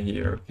line right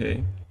here.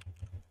 Okay,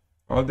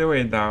 all the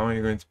way down,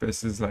 you're going to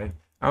paste this line.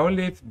 I'll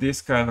leave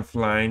this kind of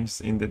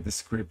lines in the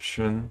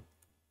description,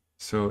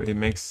 so it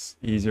makes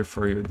easier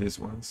for you, these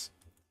ones.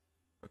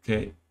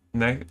 Okay,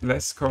 next,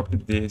 let's copy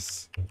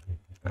this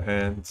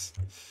and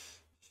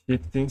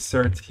hit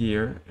insert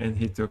here and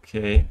hit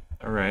OK.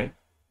 All right.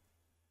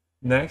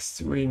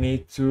 Next, we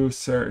need to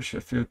search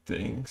a few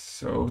things.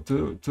 So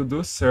to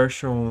do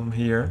search on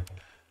here,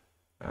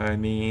 I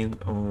mean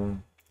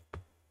on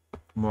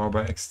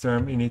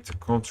MobaXterm, you need to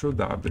Ctrl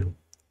W.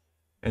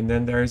 And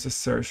then there is a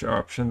search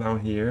option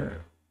down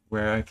here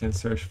where I can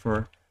search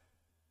for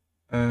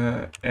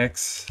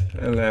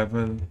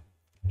X11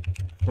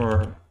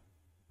 for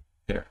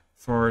here.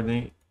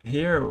 Forwarding.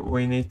 Here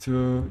we need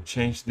to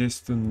change this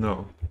to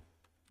no.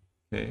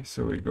 Okay,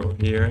 so we go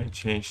here and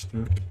change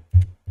to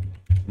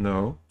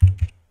no.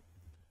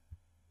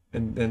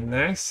 And the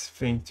next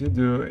thing to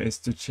do is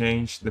to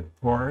change the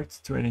port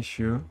to an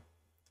issue.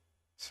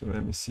 So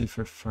let me see if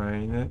I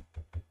find it.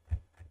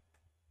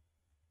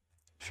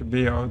 Should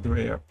be all the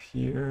way up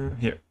here.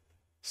 Here.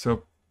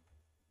 So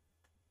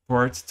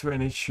port to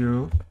an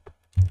issue.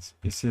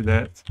 You see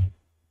that?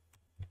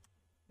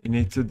 You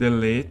need to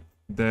delete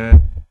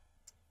the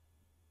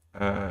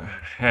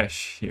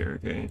hash here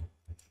again.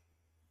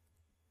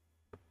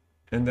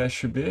 And that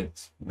should be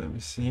it. Let me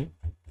see.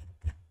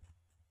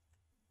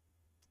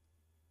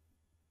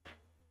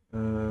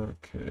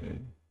 Okay.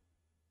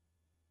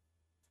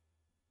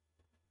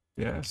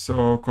 Yeah,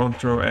 so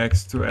Ctrl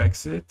X to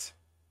exit,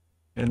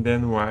 and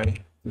then Y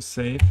to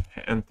save,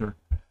 enter.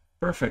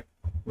 Perfect.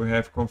 We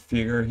have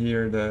configured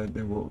here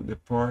the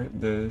port,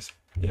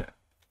 yeah.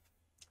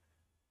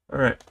 All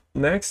right,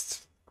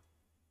 next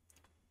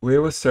we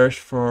will search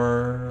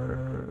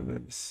for,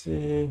 let me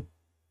see.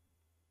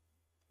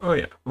 Oh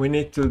yeah, we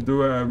need to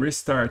do a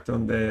restart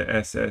on the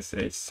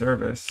SSH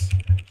service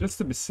just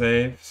to be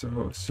safe. So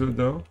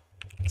sudo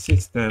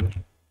system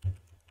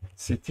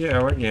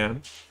ctl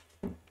again,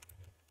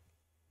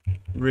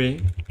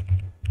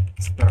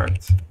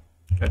 restart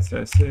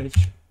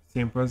SSH,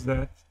 simple as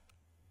that.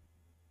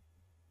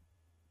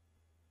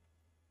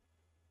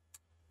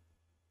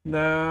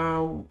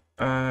 Now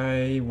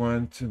I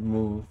want to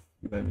move,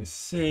 let me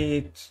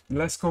see,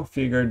 let's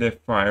configure the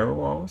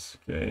firewalls,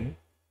 okay?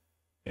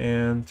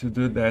 And to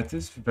do that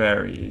is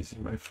very easy,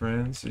 my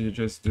friends. You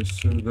just do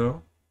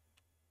sudo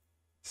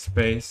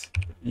space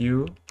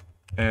ufw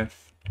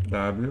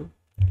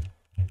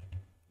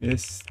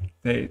is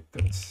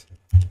status.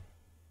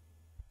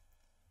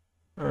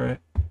 All right,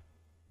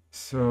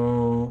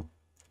 so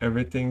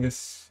everything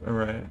is all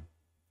right,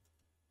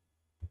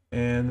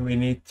 and we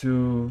need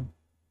to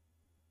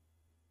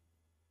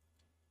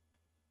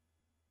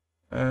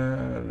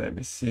let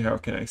me see, how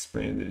can I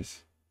explain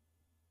this?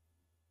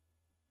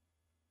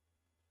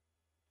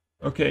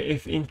 Okay,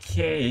 if in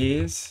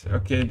case,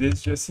 okay,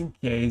 this just in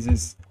case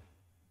is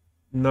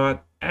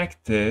not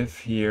active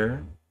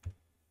here,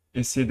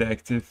 you see the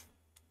active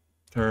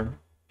term.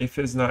 If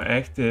it's not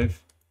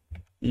active,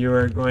 you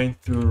are going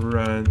to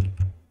run,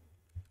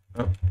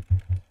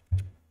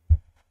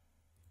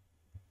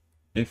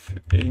 if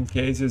in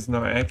case it's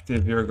not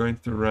active, you're going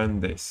to run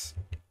this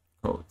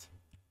code.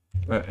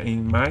 But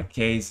in my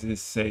case, it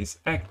says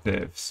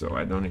active, so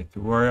I don't need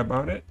to worry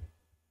about it.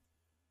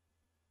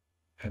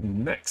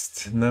 And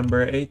next,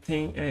 number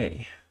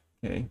 18A.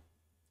 Okay.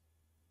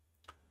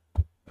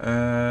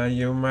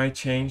 You might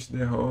change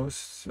the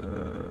host.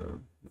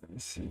 Let me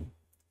see.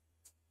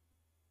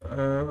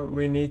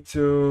 We need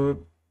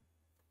to.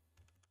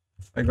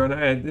 I'm gonna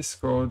add this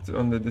code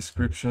on the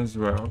description as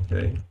well.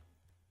 Okay.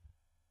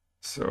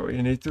 So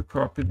you need to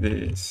copy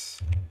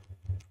this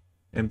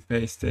and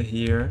paste it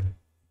here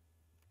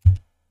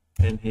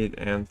and hit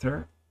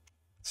enter.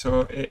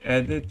 So it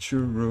added 2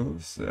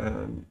 rules.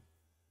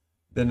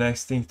 The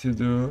next thing to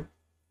do,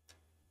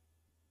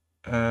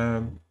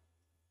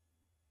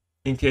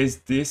 in case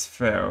this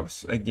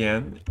fails,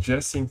 again,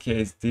 just in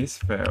case this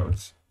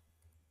fails,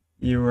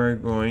 you are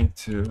going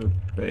to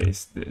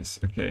paste this,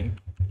 okay?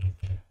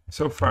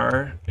 So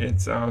far,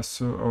 it's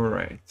also all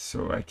right,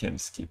 so I can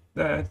skip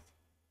that.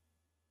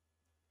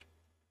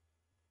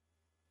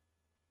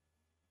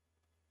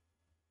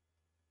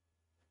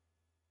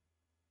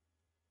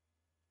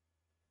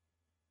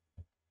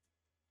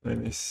 Let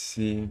me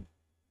see.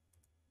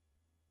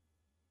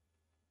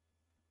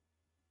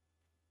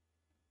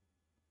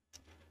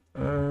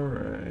 All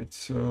right,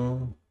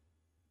 so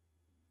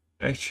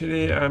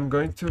actually I'm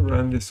going to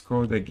run this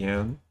code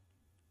again.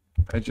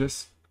 I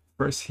just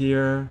first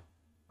here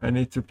I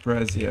need to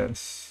press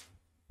yes.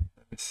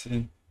 Let me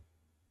see.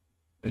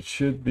 It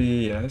should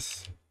be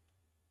yes.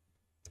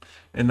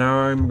 And now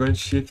I'm going to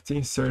shift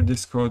insert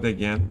this code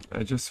again.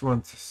 I just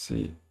want to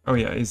see. Oh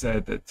yeah, it's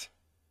added.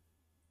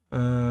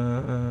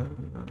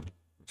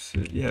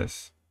 See,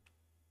 yes.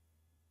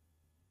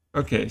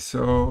 Okay,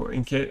 so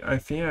in case I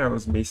think I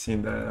was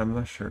missing that, I'm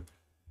not sure.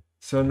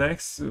 So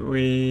next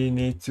we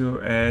need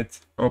to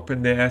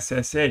open the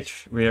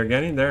SSH. We are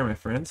getting there, my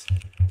friends.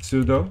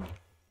 Sudo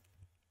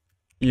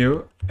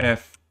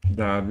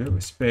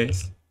ufw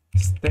space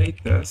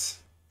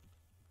status.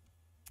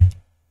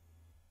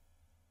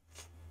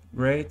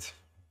 Great.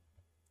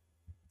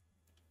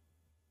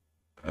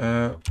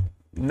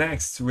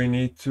 Next we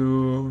need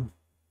to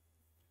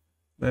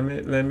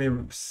let me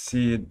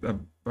see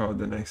about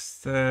the next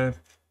step.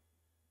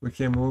 We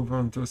can move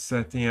on to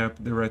setting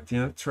up the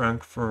rAthena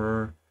trunk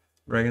for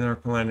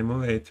Ragnarok Online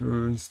Emulator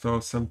to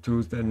install some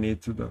tools that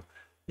need to do.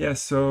 Yeah,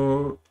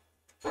 so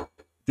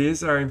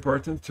these are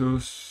important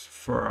tools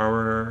for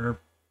our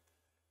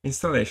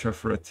installation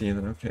of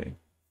rAthena. Okay,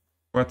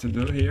 what to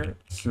do here?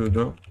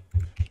 Sudo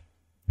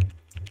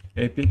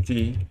apt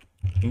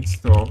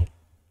install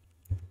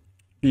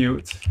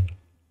build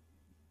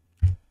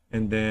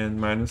and then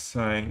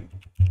 -sign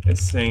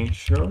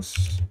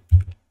essentials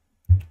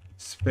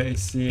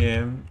space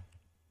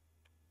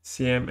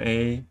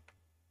cmake.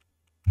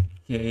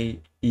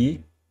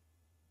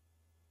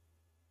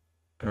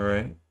 All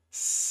right,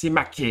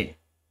 simake.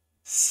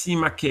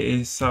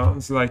 Simake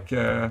sounds like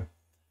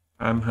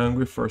I'm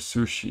hungry for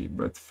sushi,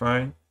 but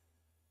fine.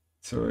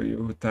 So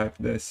you type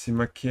the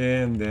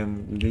simake and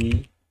then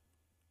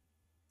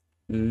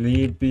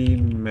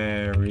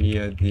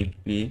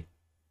libmariadb.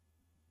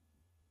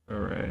 All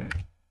right,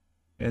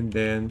 and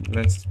then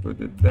let's put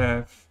the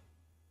def,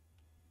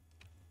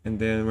 and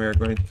then we're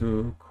going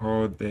to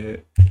call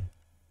the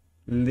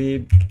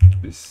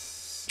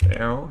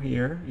libsl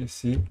here. You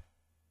see.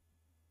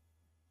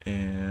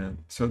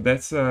 And so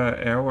that's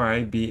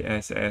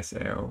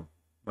libssl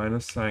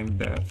 -sign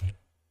def.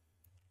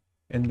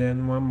 And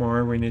then one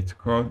more we need to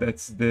call,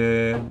 that's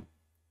the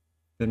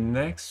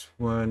next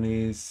one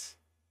is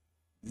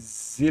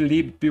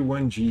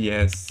zlib1g.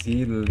 Yes,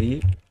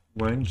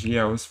 zlib1g.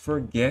 I was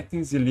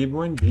forgetting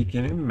zlib1g.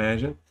 Can you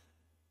imagine?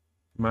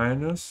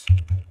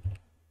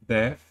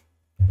 -def.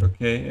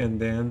 Okay, and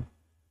then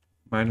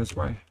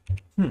 -y.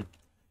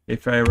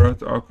 If I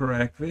wrote all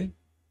correctly.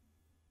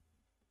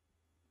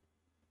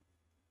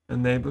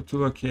 Unable to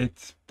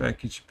locate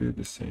package build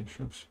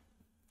essentials.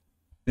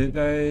 Did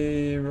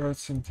I wrote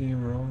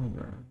something wrong?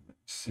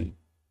 Let's see.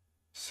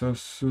 So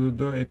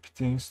sudo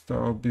apt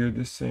install build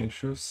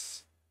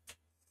essentials.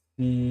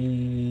 Let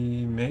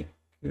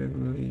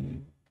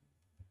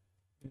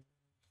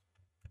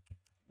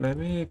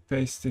me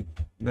paste it.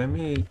 Let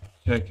me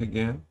check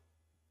again.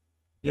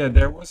 Yeah,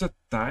 there was a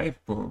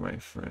typo, my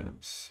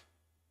friends.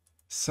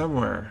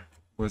 Somewhere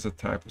was a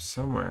typo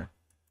somewhere.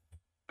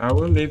 I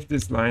will leave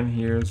this line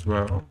here as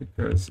well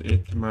because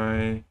it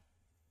might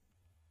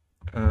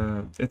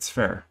it's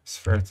fair. It's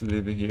fair to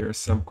leave it here.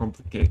 Some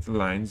complicated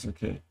lines,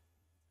 okay.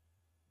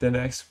 The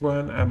next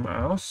one I'm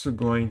also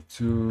going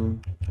to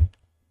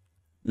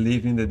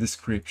leave in the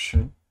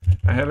description.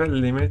 I have a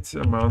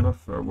limited amount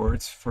of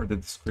words for the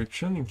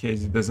description in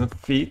case it doesn't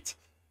fit.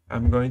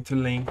 I'm going to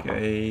link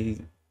a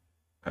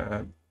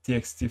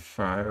txt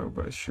file,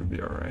 but it should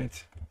be all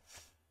right.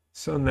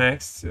 So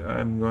next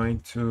I'm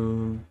going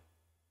to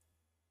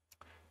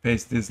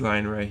paste this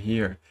line right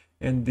here,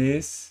 and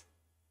this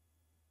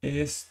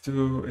is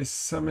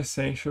some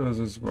essentials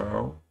as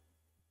well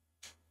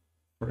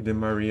for the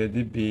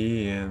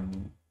MariaDB,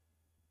 and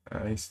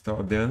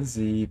install the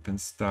unzip and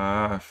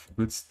stuff,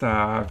 good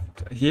stuff.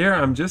 Here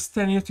I'm just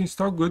telling you to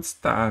install good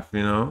stuff,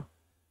 you know,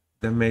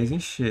 the amazing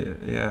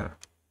shit. Yeah,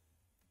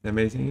 the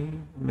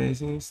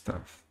amazing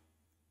stuff.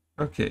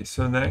 Okay,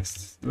 so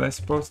next let's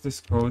post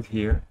this code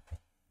here,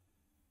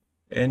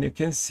 and you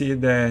can see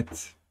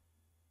that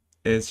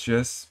it's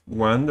just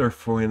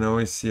wonderful, you know.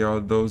 You see all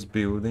those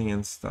building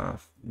and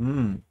stuff.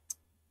 Amazing.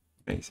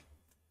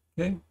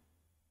 Okay.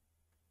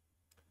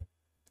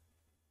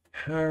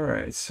 All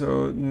right.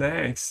 So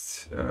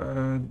next,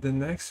 the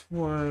next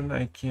one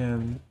I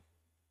can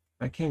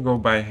go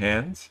by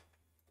hand.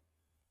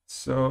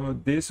 So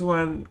this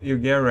one you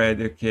get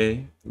ready.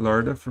 Okay.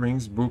 Lord of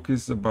Rings book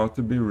is about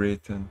to be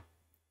written.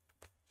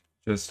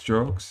 Just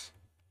jokes.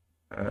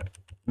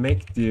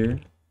 Make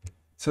dir.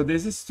 So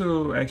this is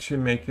to actually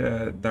make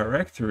a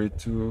directory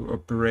to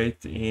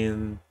operate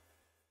in,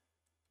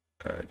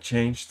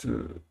 change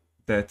to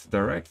that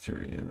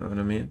directory, you know what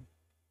I mean?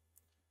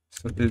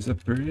 So there's a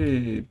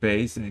pretty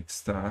basic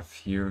stuff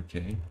here,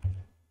 okay?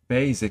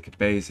 Basic.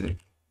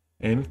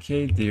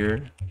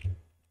 mkdir,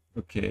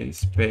 okay,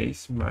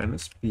 space,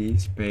 -p,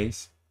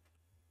 space.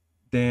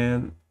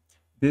 Then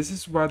this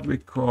is what we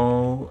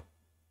call,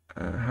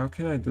 how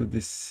can I do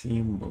this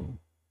symbol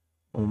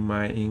on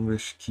my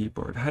English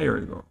keyboard? Here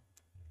we go.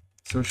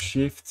 So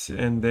shift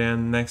and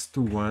then next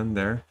to 1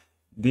 there,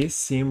 this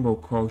symbol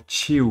called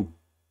chill.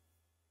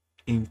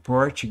 Em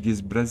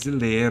português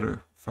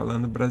brasileiro,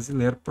 falando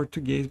brasileiro,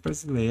 português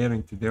brasileiro,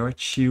 entendeu? É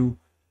chill.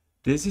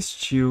 This is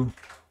chill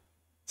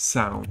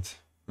sound,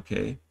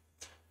 okay?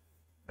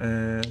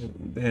 And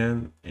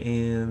then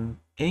in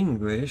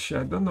English,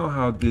 I don't know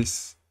how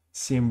this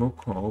symbol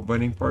called,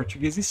 but in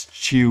Portuguese it's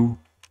chill.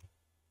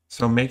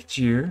 So make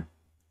dir,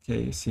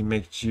 Okay, you see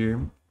make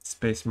germ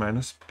space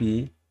minus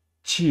p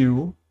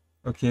chill.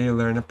 Okay,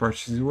 learn a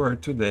Portuguese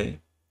word today.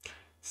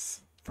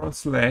 Front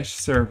slash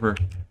server,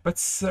 but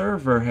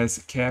server has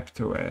a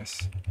capital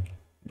S,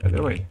 by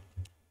the way.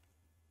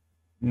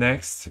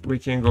 Next, we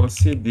can go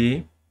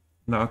cd,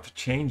 now to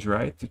change,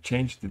 right? To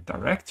change the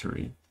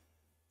directory.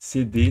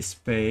 cd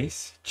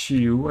space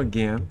chill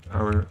again,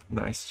 our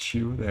nice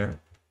chill there,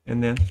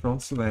 and then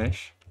front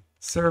slash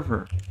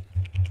server.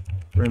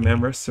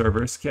 Remember,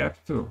 server is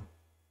capital.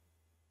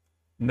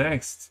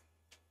 Next,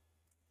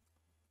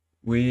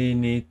 we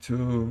need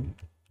to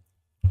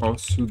call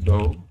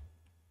sudo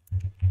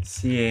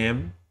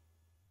cm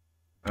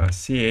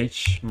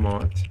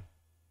chmod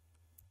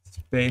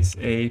space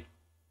a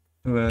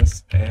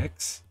plus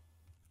x,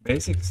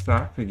 basic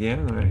stuff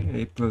again, right?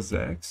 A plus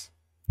x,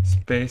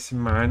 space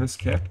minus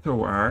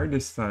capital R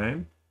this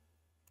time,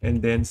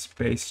 and then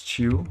space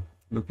chill.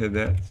 Look at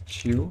that,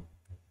 chill,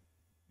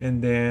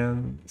 and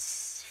then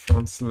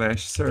front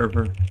slash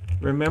server.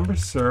 Remember,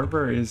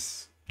 server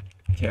is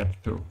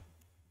capital.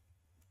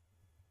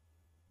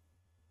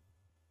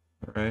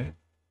 All right,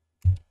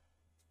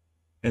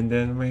 and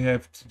then we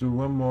have to do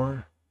one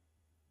more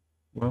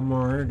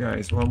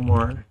guys, one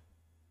more.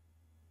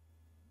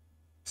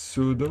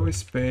 Sudo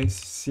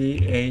space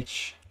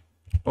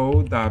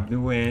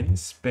chown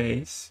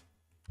space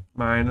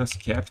minus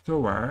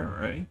capital R,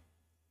 right?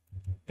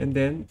 And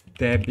then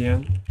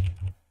Debian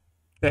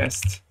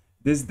test.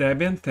 This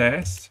Debian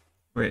test,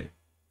 this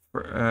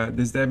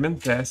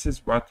Debian test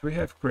is what we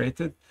have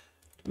created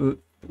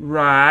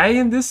right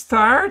in the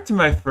start,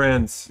 my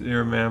friends. You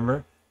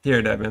remember?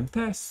 Here, Debian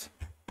test.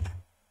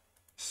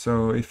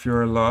 So if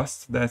you're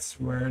lost, that's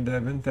where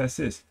Debian test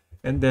is.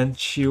 And then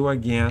chill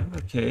again,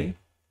 okay?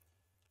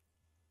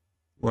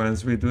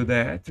 Once we do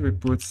that, we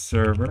put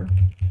server,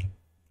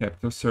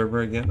 capital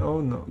server again.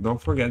 Oh no,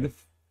 don't forget the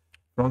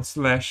front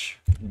slash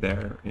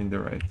there in the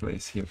right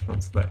place here,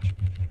 front slash.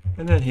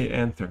 And then hit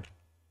enter.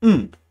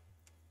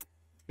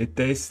 It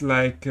tastes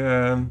like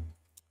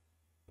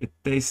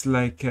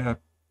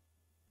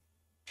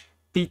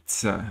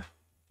pizza,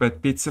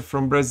 but pizza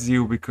from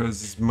Brazil,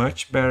 because it's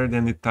much better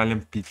than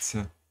Italian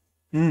pizza.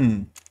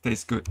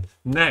 Tastes good.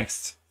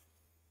 Next,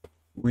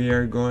 we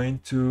are going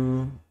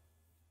to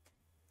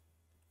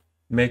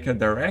make a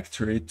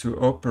directory to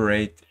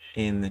operate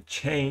in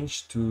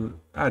change to,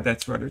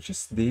 that's what I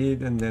just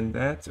did, and then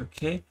that,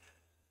 okay.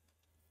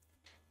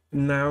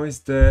 Now is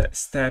the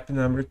step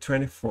number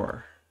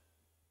 24.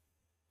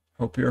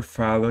 Hope you're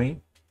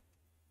following.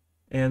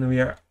 And we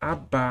are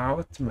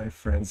about, my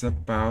friends,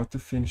 about to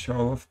finish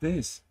all of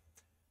this.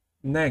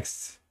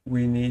 Next,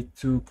 we need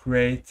to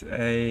create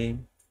a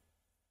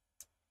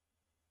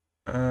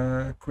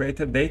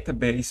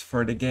database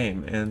for the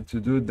game, and to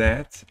do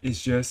that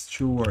is just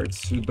two words: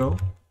 sudo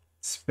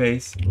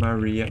space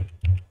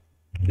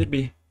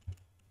MariaDB.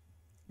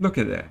 Look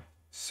at that,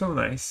 so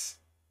nice.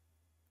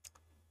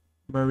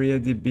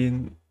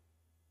 MariaDB,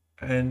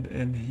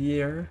 and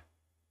here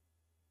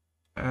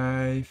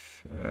I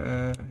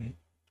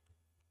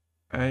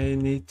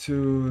need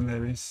to,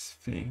 let me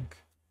think.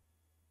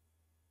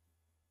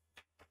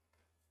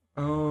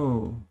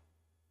 Oh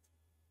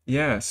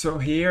yeah, so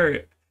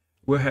here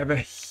we'll have a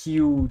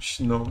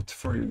huge note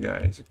for you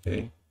guys,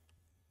 okay?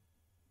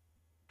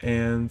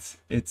 And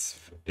it's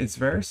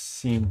very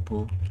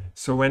simple.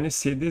 So when you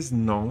see this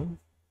none,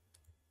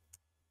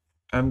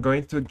 I'm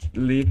going to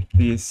leave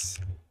this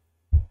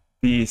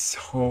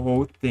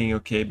whole thing,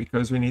 okay?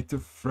 Because we need to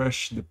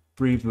flush the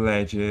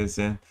privileges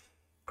and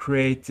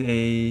create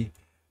a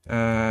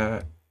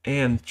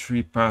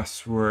entry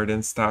password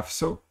and stuff.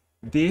 So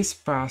this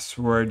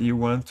password, you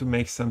want to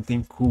make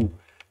something cool.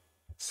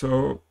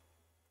 So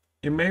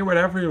you make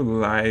whatever you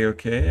like,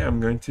 okay? I'm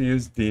going to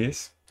use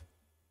this.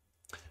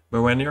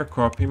 But when you're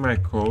copying my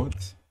code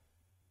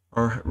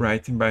or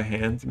writing by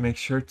hand, make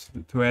sure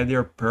to add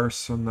your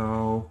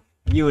personal,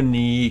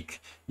 unique,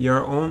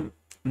 your own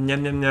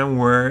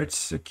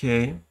words,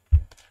 okay?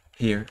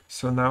 Here.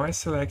 So now I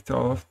select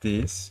all of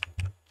this,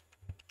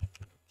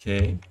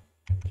 okay?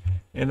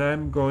 And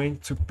I'm going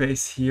to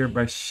paste here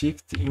by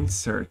shift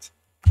insert,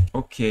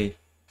 okay?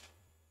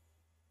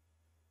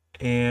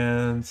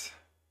 And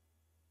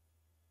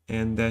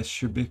that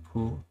should be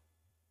cool.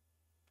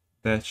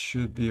 That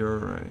should be all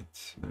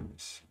right. Let me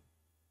see.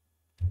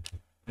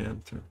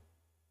 Enter.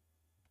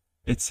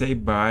 It's a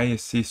bye, you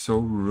see, so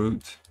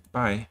rude.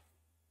 Bye.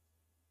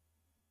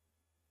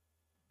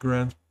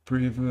 Grant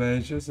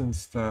privileges and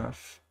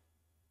stuff.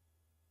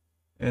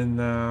 And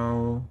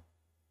now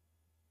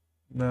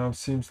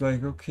seems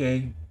like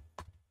okay.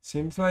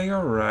 Seems like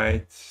all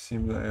right.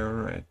 Seems like all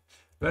right.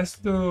 Let's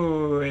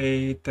do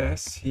a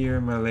test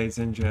here, my ladies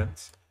and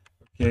gents.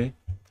 Okay.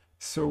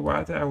 So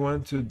what I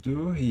want to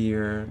do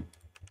here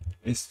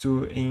is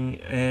to, in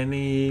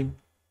any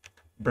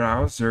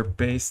browser,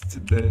 paste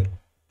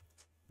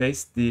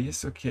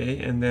this, okay,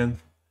 and then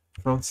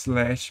front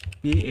slash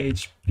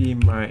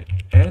php my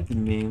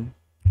admin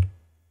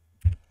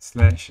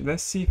slash,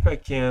 let's see if I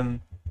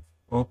can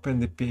open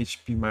the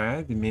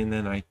phpMyAdmin,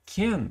 and I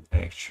can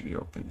actually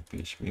open the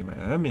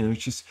phpMyAdmin,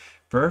 which is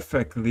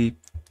perfectly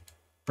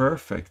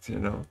perfect, you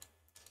know.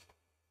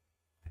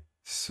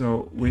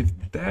 So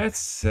with that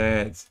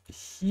said,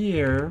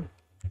 here,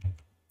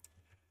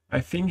 I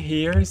think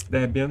here is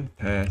Debian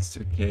past,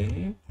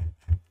 okay?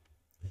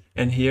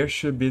 And here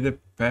should be the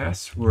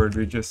password,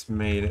 we just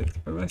made it,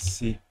 but let's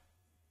see.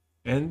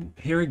 And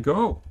here we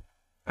go.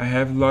 I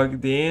have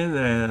logged in,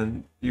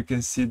 and you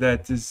can see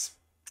that is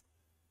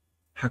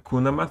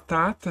Hakuna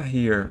Matata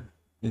here,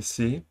 you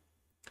see?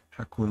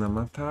 Hakuna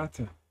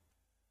Matata.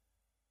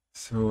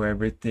 So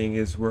everything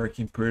is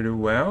working pretty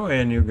well,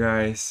 and you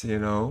guys, you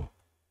know,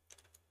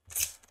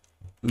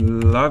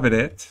 loved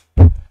it.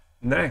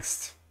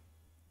 Next,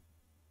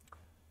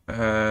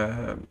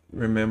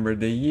 remember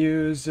the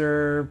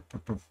user,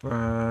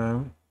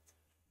 and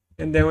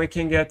then we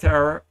can get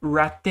our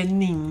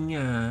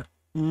rAthena.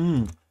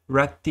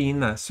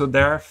 rAthena. So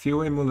there are a few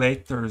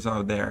emulators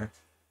out there.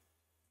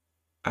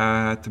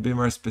 To be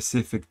more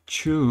specific,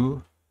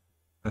 2,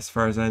 as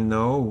far as I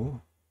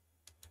know.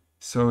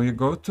 So you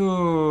go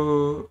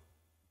to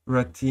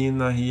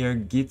rAthena here,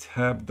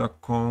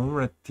 github.com,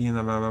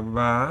 rAthena, blah, blah,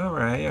 blah,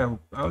 right?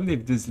 I'll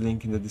leave this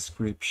link in the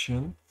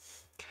description.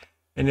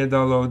 And you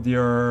download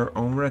your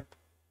own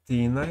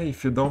rAthena.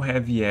 If you don't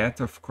have yet,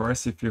 of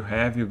course, if you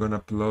have, you're gonna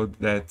upload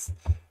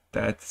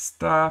that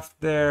stuff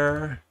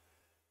there.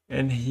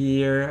 And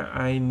here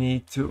I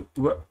need to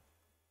go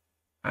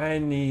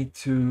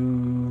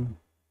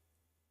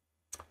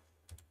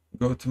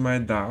to my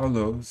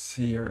downloads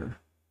here,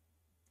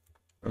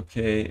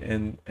 okay,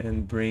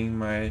 and bring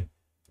my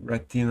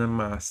rAthena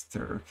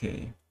master,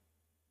 okay.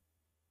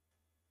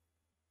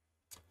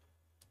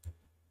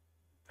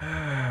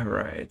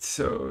 Right,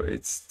 so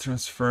it's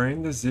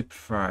transferring the zip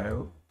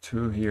file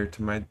to here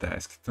to my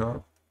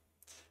desktop.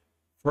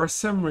 For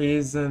some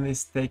reason,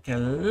 it's taking a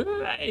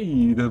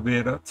little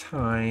bit of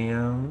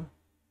time.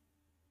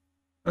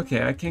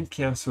 Okay, I can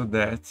cancel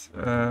that.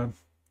 I'm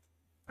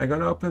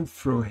gonna open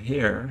through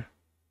here.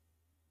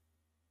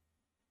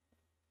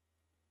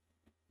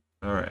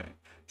 All right,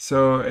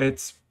 so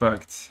it's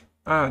bugged.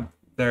 Ah,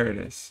 there it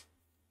is.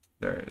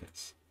 There it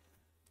is.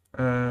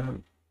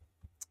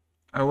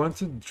 I want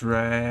to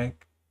drag.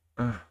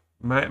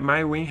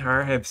 My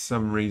WinRAR have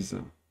some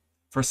reason.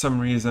 For some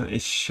reason,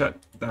 it shut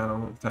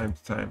down time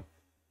to time.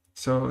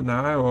 So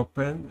now I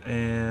open,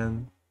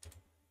 and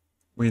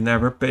we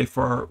never pay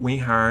for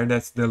WinRAR.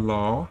 That's the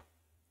law.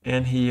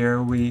 And here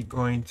we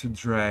going to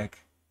drag,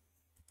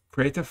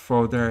 create a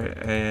folder,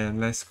 and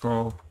let's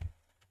call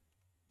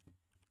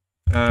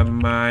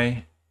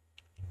my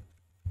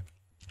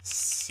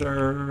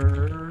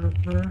server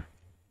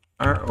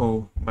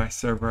RO, my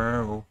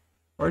server RO,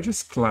 or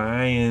just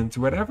client,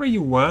 whatever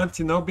you want,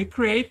 you know, be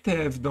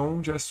creative.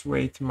 Don't just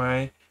wait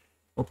my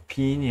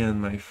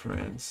opinion, my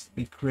friends.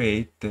 Be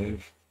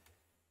creative,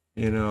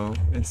 you know,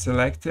 and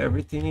select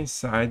everything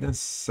inside and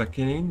suck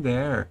it in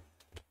there.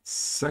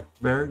 Suck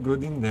very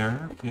good in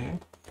there, okay?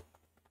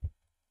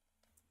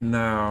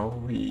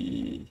 Now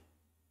we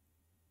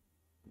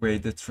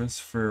wait the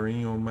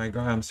transferring. Oh my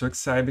god, I'm so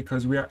excited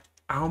because we are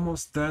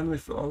almost done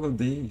with all of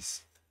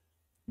these.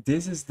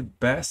 This is the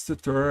best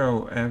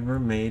tutorial ever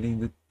made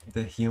in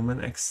the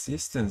human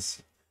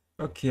existence.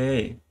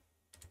 Okay,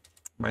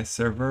 my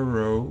server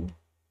row,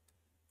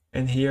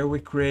 and here we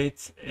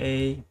create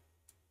a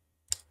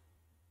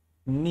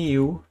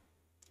new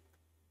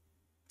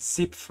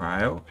zip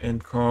file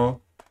and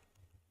call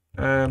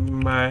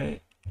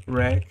my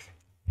rec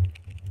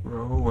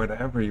row,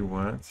 whatever you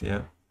want.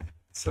 Yeah,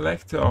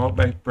 select all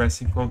by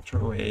pressing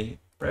Ctrl A,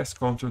 press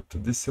Ctrl to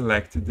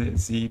deselect the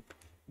zip,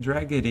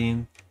 drag it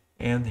in,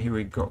 and here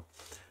we go.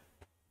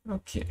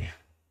 Okay,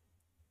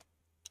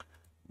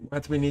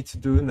 what we need to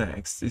do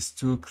next is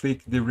to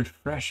click the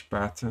refresh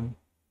button,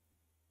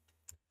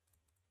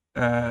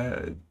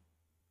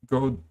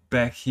 go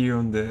back here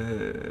on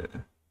the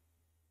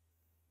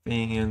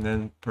thing, and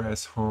then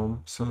press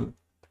home. So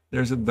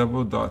there's a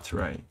double dot,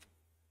 right?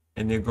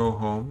 And you go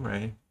home,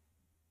 right?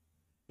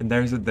 And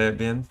there's a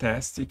Debian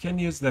test. You can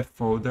use that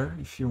folder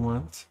if you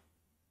want.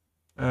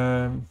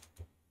 I'm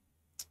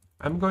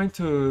going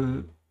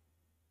to,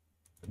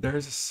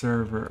 there's a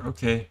server,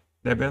 okay,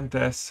 Debian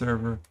test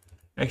server.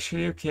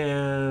 Actually, you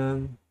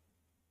can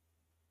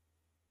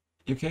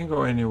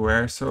go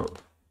anywhere. So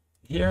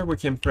here we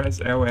can press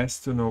ls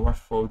to know what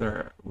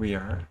folder we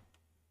are,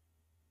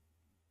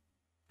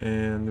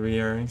 and we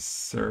are in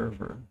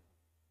server.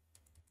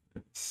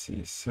 Let's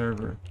see,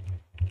 server.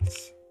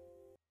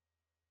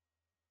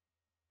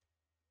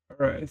 All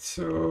right,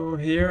 so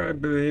here I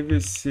believe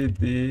is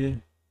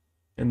cd,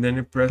 and then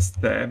you press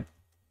tab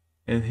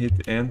and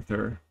hit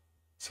enter.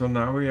 So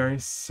now we are in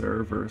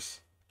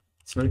servers.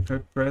 So if I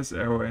press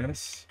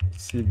ls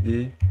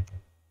cd,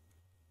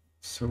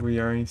 so we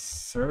are in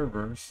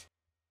servers.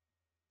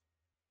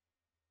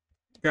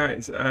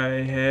 Guys,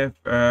 I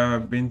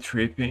have been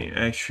tripping.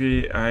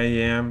 Actually, I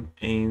am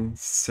in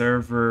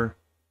server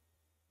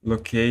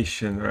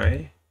location,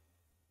 right?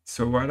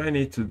 So what I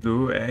need to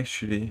do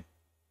actually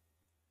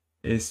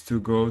is to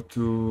go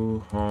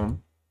to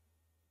home,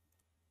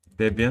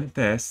 Debian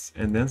tests,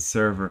 and then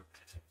server.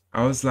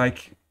 I was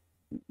like,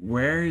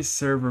 where is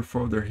server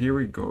folder? Here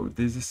we go.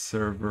 This is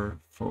server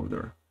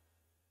folder.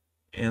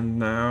 And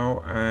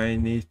now I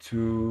need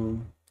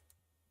to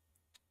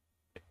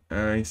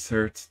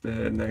insert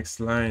the next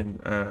line.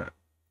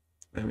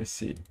 Let me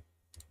see.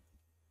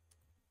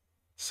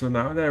 So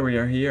now that we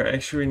are here,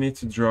 actually we need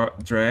to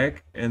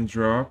drag and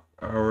drop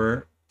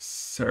our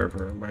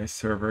server, my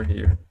server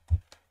here.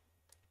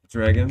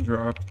 Drag and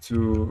drop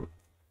to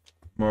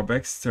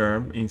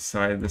MobaXterm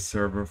inside the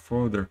server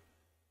folder.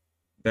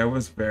 That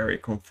was very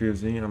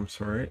confusing, I'm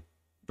sorry,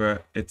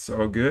 but it's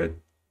all good.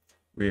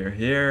 We are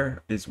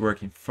here, it's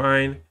working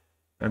fine.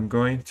 I'm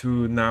going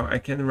to, now I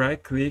can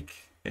right click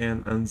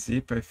and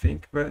unzip, I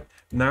think, but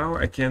now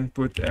I can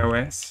put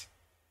ls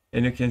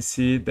and you can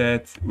see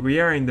that we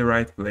are in the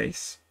right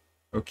place,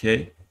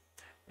 okay?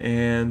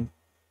 And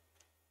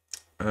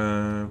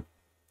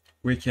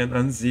we can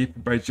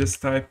unzip by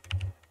just type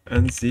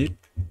unzip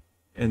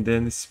and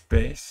then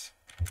space.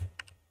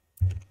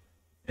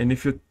 And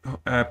if you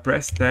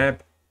press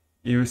tab,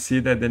 you see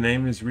that the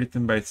name is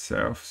written by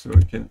itself, so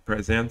you can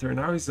press enter.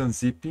 Now it's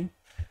unzipping,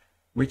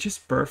 which is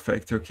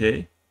perfect,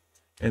 okay?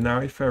 And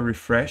now if I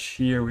refresh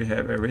here, we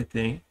have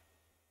everything.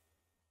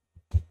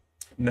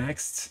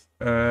 Next,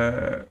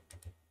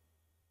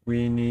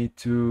 we need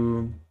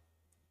to,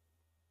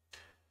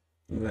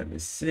 let me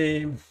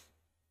see.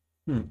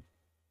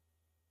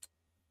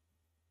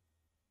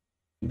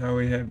 Now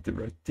we have the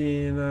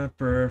rAthena,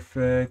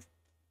 perfect.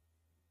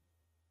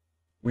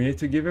 We need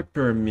to give a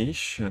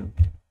permission.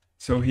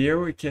 So here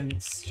we can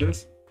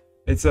just,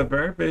 it's a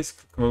very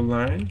basic code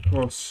line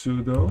called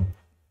sudo.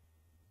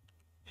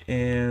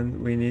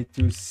 And we need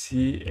to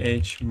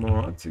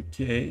chmod,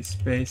 okay,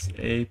 space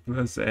a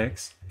plus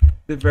x.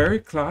 The very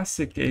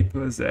classic a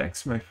plus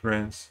x, my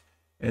friends.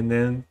 And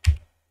then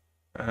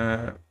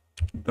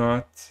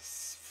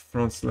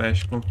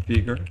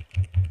dot/configure.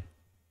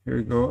 Here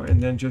we go,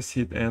 and then just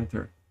hit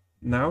enter.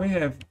 Now we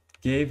have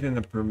given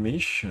a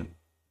permission.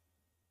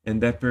 And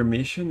that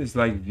permission is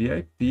like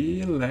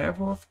VIP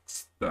level of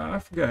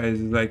stuff, guys.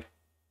 It's like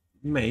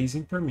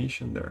amazing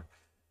permission there.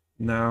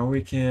 Now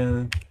we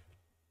can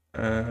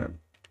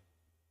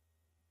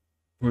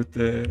put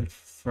the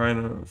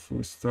final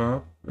full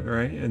stop,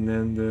 right? And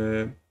then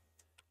the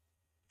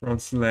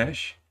front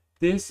slash.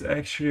 This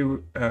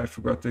actually, I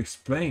forgot to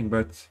explain,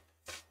 but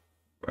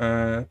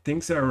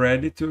things are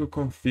ready to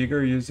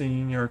configure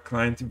using your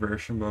client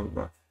version, blah, blah,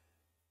 blah.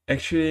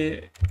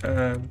 Actually,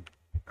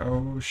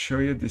 I'll show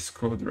you this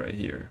code right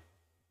here.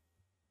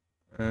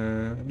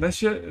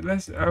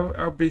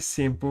 I'll be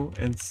simple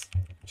and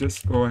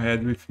just go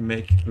ahead with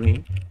make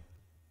clean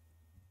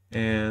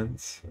and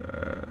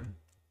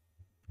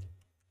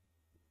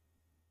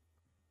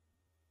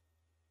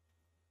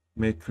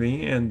make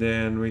clean, and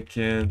then we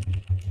can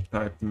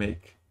type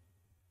make.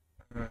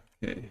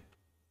 Okay.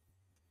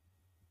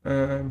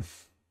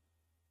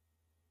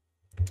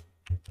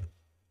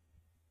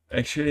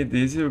 Actually,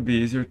 this will be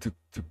easier to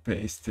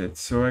paste it,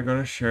 so I'm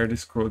gonna share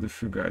this code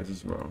with you guys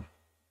as well.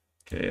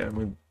 Okay,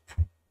 I'm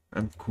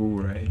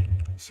cool, right?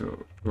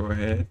 So go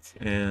ahead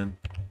and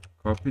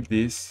copy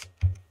this,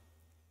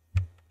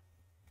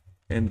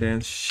 and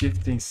then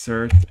shift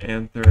insert,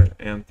 enter,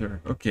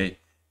 enter. Okay,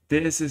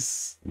 this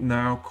is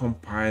now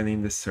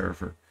compiling the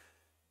server.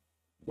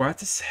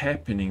 What is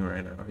happening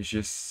right now is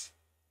just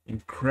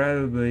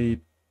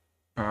incredibly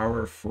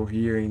powerful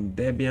here in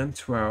Debian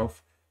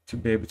 12 to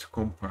be able to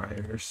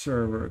compile your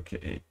server.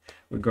 Okay,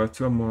 we got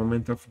to a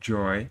moment of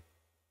joy.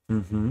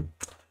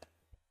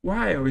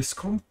 While it's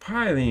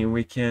compiling,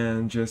 we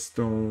can just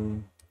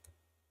don't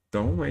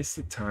waste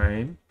the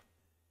time,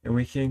 and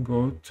we can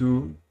go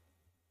to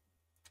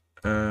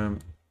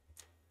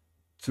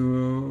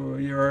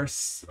your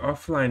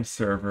offline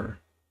server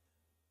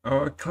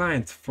or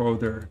client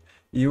folder.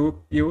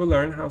 You will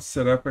learn how to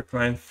set up a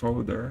client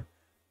folder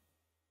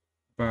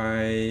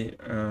by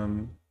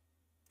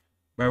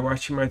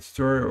watching my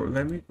tutorial.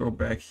 Let me go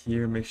back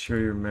here, make sure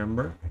you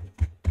remember.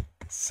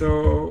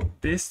 So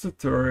this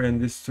tutorial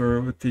and this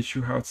tutorial will teach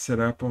you how to set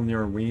up on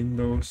your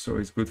Windows, so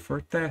it's good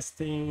for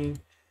testing.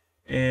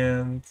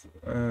 And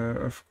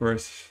of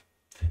course,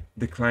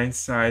 the client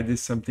side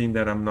is something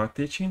that I'm not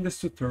teaching in this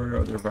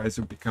tutorial, otherwise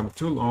it will become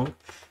too long.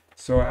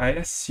 So I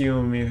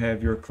assume you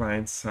have your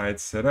client side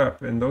set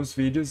up, and those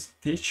videos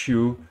teach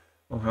you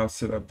on how to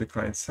set up the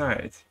client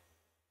side.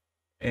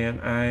 And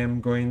I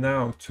am going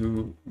now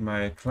to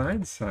my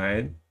client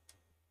side.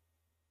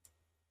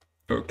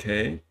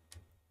 Okay,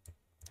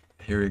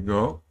 here we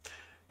go.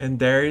 And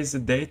there is a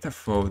data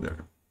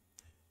folder.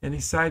 And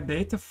inside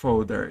data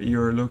folder,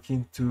 you're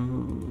looking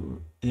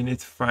to, you need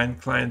to find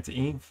client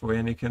info,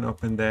 and you can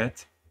open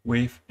that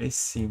with a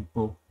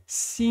simple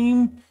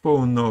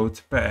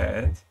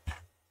notepad,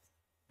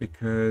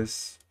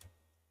 because,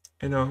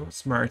 you know,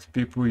 smart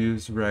people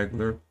use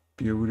regular,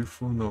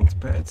 beautiful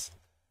notepads.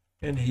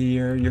 And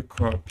here you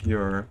copy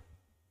your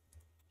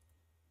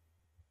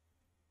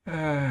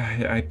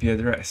IP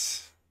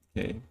address.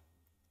 Okay,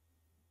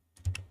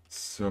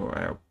 so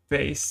I'll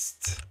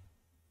paste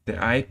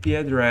the IP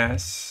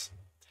address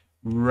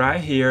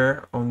right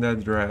here on the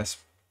address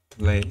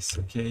place,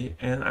 okay?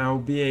 And I'll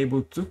be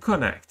able to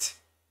connect,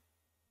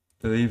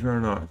 believe it or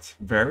not,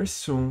 very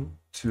soon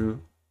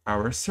to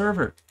our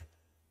server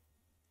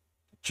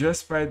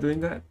just by doing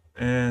that.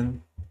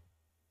 And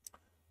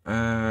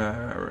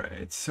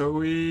right, so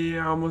we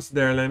almost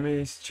there. Let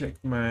me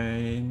check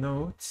my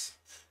notes.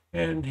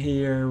 And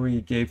here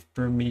we gave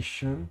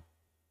permission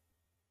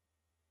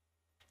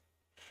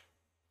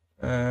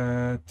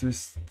to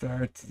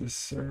start the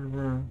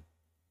server.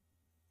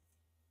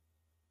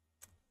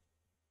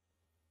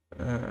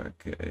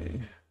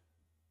 Okay.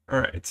 All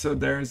right, so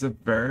there's a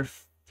very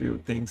few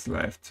things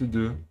left to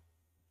do.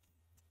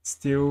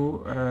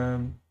 Still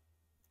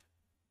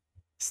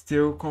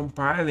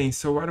compiling.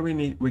 So what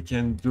we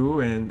can do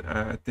and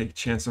take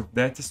chance of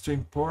that is to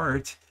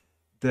import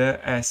the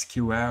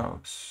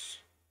SQLs,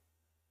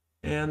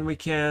 and we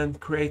can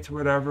create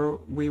whatever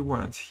we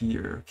want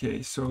here.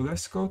 Okay, so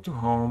let's go to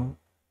home,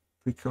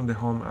 click on the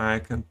home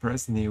icon,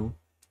 press new,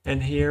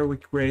 and here we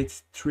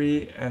create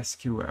 3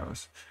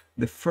 SQLs.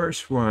 The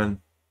first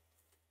one,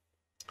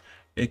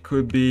 it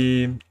could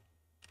be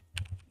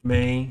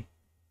main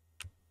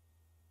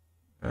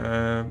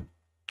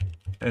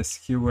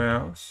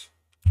SQLs.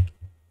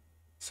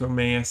 So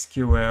main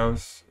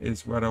SQLs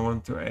is what I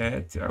want to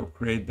add. I'll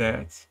create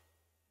that.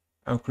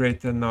 I'll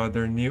create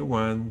another new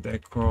one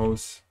that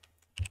calls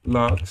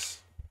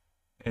logs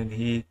and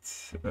hit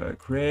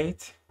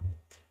create.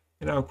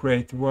 And I'll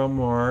create one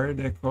more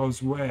that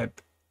calls web.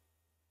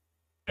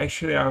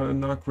 Actually, I will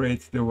not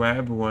create the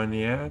web one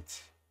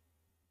yet.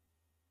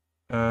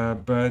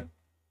 But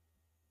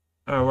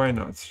why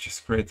not?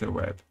 Just create a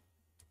web.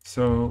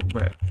 So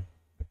web.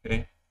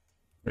 Okay,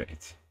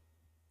 great.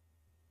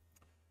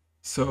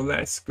 So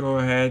let's go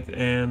ahead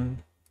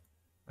and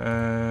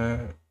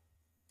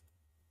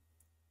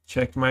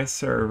check my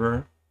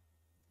server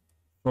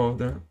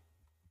folder.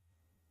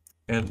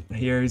 And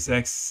here is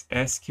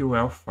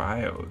SQL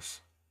files.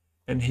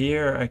 And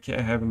here I can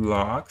have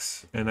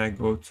logs, and I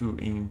go to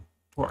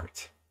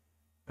import.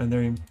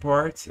 Under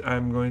import,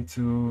 I'm going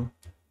to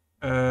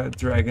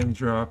drag and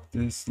drop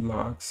these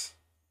logs.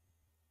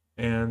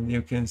 And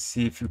you can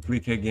see if you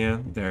click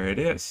again, there it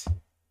is.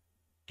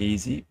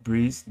 Easy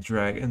breeze,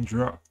 drag and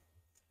drop.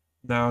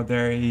 Now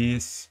there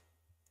is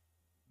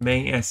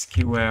main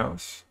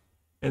SQLs,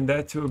 and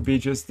that will be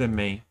just the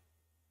main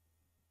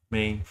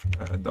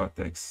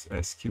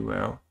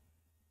 .SQL.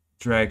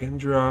 Drag and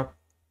drop.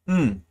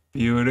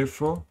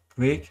 Beautiful.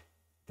 Click.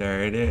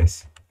 There it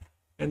is.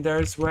 And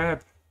there's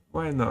web.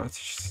 Why not?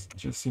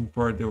 Just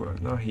import the web.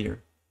 Not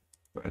here,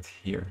 but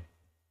here.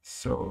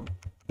 So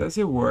does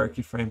it work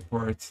if I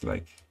import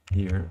like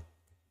here?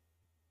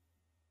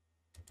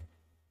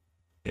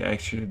 It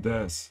actually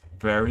does.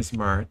 Very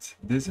smart.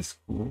 This is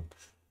cool.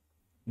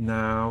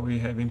 Now we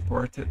have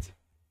imported.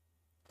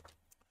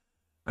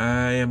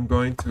 I am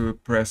going to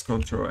press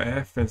Ctrl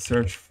F and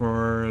search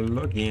for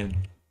login.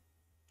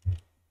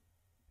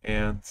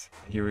 And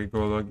here we go,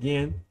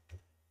 login.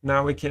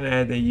 Now we can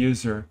add a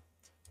user.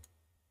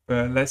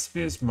 But let's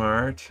be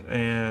smart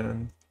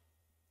and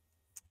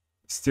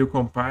still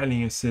compiling,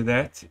 you see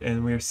that?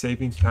 And we're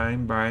saving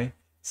time by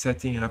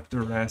setting up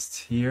the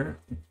rest here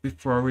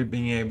before we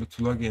being able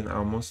to log in.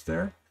 Almost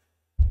there.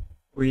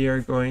 We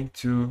are going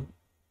to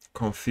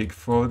config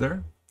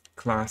folder,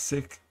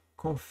 classic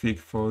config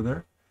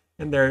folder,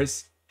 and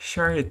there's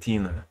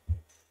rAthena.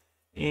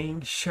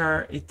 In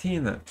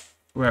rAthena,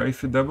 well,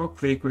 if you double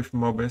click with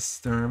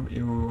MobaXterm,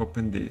 it will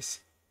open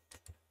this.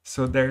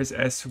 So there's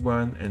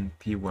S1 and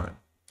P1.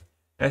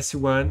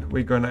 S1,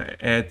 we're gonna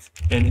add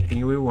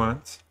anything we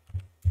want.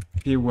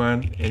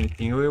 P1,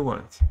 anything we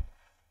want.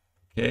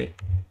 Okay,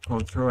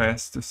 Ctrl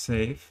S to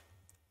save,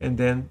 and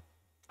then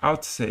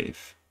Alt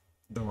save.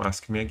 Don't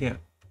ask me again.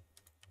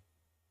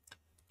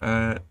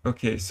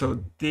 Okay,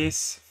 so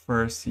this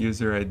first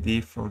user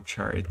ID from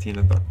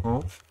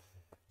rAthena.conf,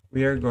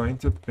 we are going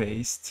to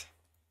paste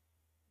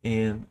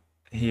in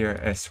here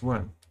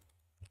S1.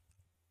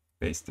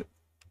 Paste it.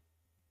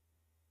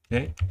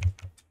 Okay.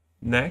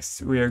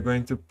 Next, we are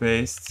going to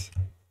paste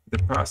the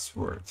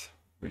password,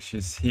 which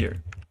is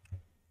here.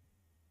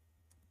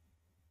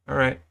 All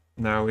right.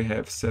 Now we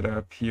have set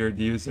up here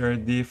the user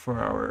ID for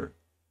our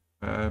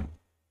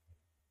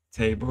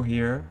table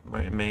here,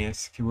 my main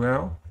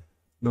SQL.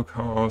 Look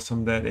how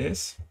awesome that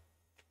is.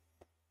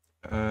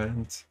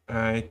 And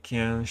I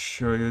can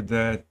show you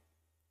that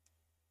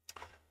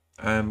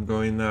I'm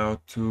going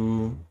now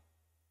to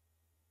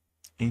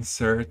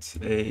insert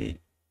a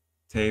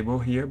table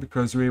here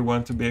because we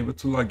want to be able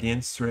to log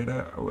in straight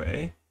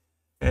away.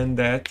 And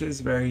that is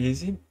very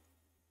easy.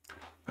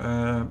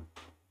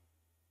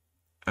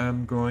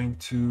 I'm going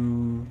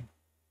to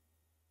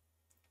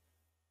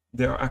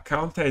the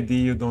account ID,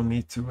 you don't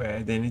need to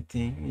add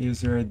anything.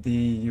 User ID,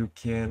 you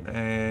can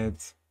add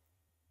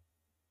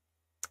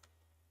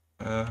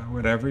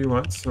whatever you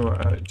want. So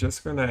I'm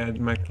just gonna add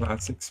my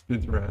classic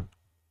speedrun.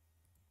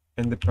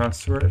 And the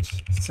password,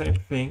 same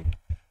thing.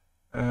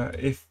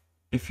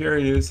 If you're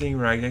using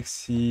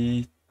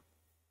regex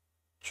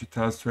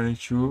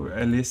 2022,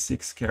 at least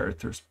 6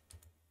 characters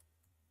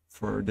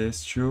for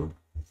this too.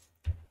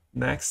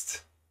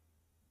 Next,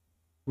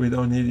 we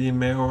don't need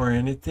email or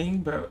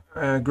anything, but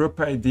group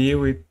ID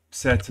we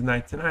set to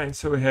 99,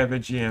 so we have a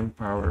GM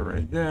power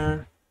right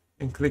there,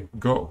 and click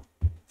go.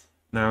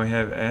 Now we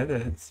have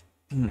added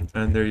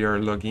under your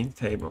login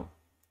table.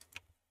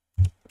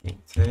 Login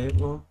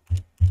table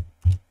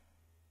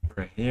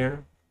right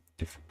here.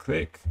 If you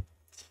click,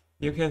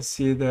 you can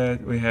see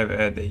that we have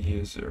added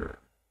user.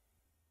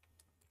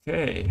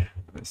 Okay,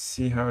 let's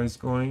see how it's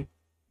going.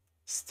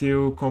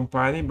 Still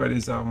compiling, but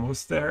it's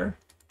almost there.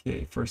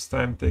 Okay, first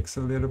time takes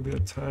a little bit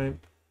of time.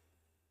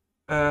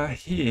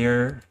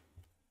 Here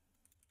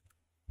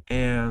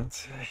and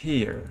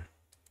here,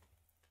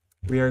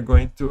 we are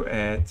going to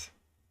add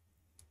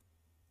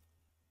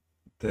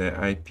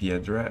the IP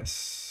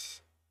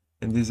address.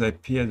 And this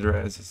IP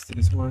address is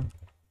this one.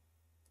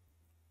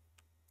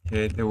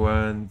 Okay, the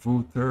one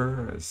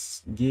Vultr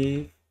is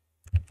given.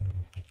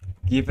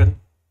 Here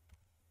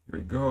we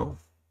go.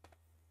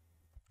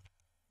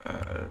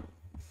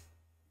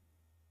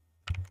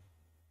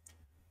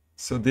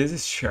 So this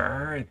is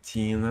char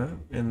Athena,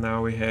 and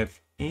now we have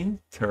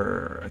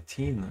inter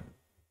Athena.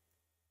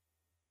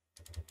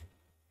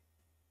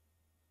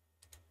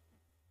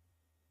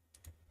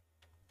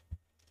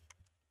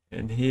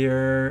 And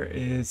here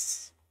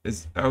is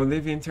I'll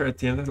leave inter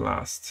Athena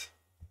last.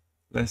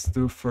 Let's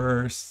do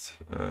first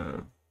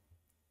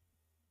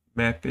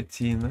map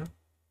Athena,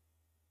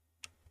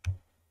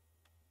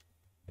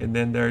 and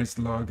then there's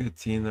log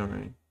Athena,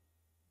 right?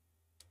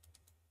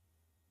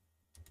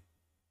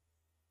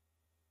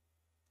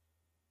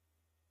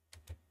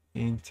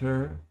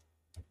 Inter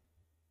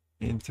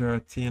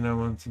Athena, I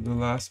want to do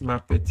last,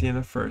 map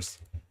Athena first.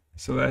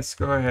 So let's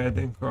go ahead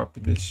and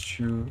copy this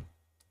two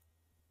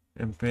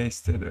and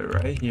paste it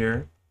right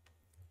here.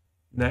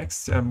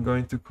 Next, I'm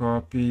going to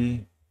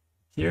copy.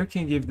 Here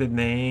can give the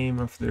name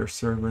of their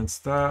server and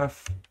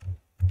stuff.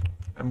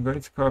 I'm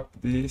going to copy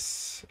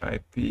this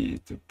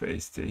IP to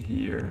paste it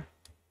here.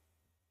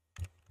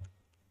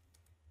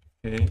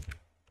 Okay.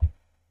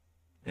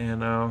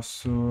 And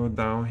also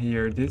down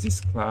here, this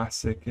is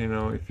classic, you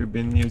know, if you've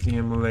been using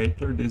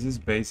emulator, this is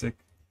basic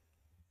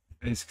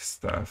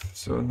stuff.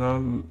 So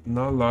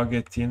not log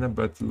Athena,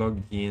 but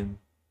login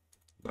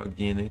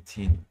Athena.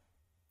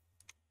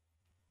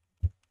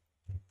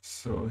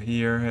 So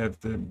here I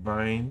have the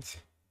bind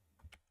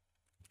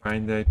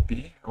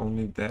IP,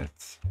 only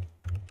that.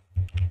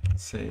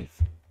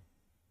 Save.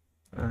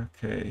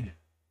 Okay.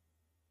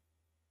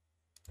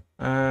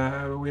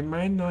 We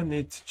might not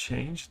need to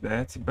change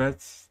that,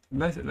 but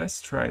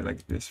let's try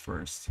like this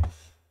first,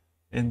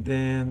 and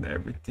then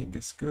everything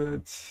is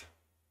good.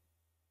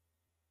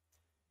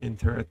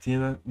 Inter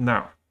Athena.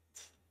 Now,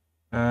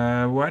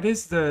 what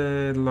is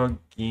the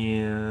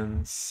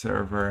login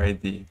server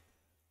ID?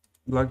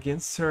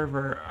 Login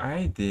server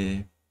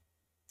ID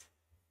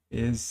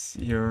is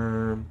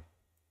here.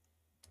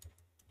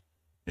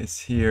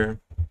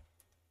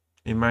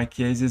 In my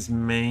case, is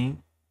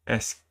main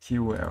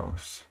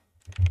SQLs.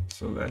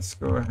 So let's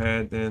go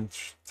ahead and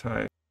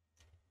type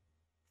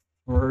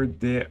for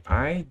the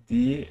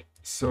ID.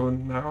 So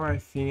now I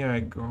think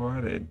I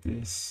got it.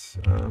 This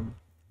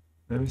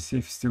let me see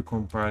if it's still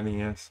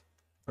compiling. Yes.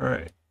 All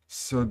right.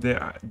 So the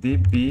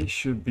DB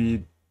should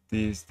be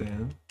this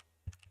then,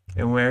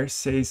 and where it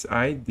says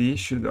ID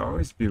should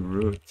always be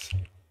root.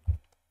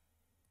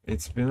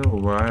 It's been a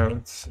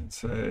while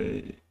since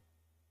I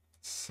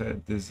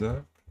set this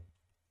up.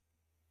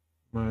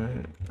 My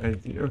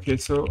ID. Okay,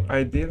 so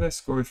ID,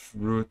 let's go with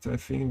root. I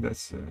think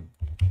that's it.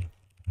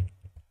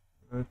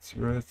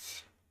 Root.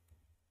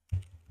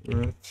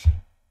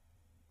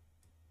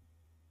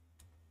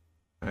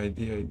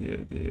 ID,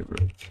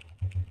 root.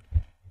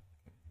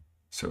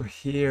 So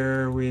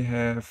here we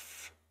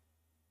have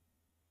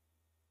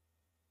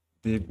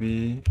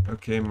DB.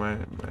 Okay, my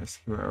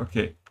SQL.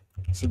 Okay,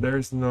 so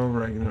there's no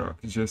Ragnarok,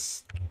 it's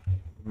just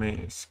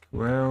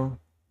MySQL.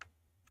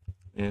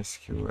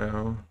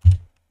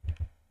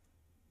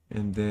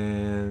 And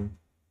then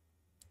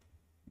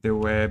the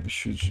web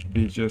should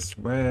be just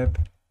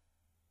web,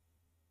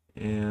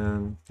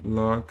 and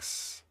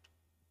logs,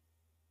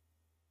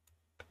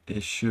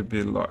 it should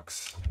be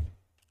logs.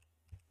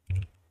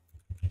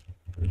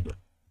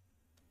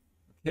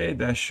 Okay,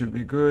 that should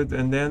be good.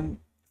 And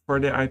then for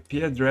the IP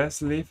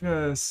address, leave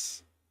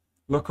us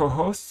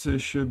localhost. It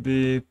should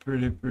be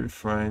pretty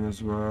fine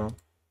as well.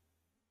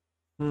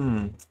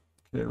 Okay,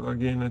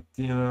 login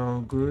Athena,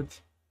 all good.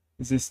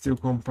 Is it still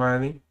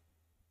compiling?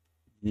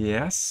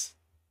 Yes,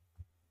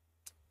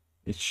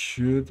 it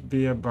should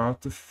be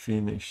about to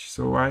finish.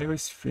 So while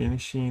it's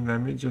finishing,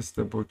 let me just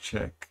double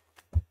check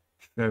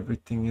if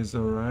everything is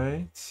all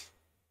right.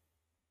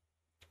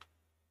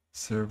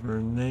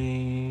 Server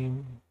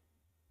name.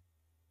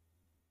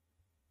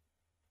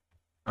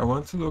 I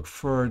want to look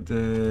for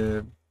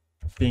the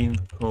pin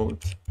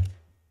code.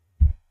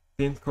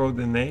 Pin code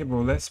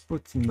enable. Let's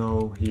put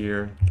no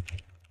here.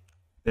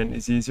 Then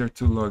it's easier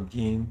to log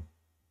in.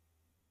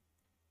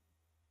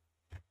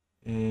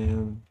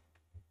 And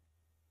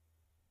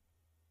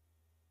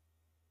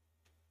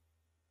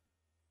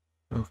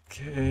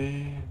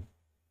Okay.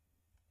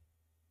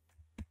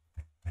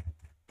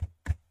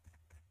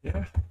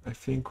 Yeah, I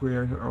think we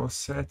are all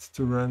set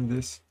to run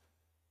this.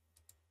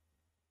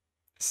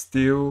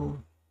 Still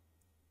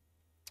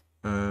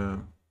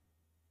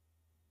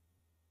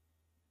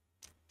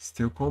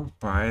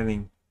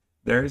compiling.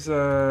 There's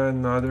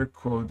another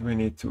code we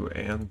need to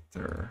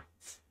enter,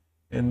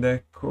 and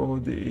that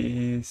code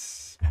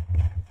is,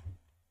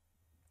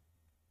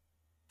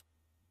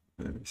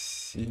 let me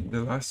see,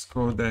 the last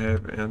code I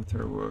have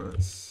entered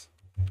was,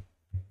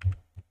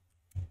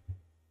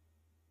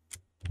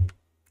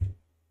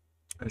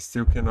 I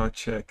still cannot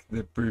check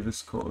the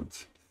previous code.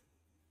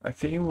 I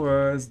think it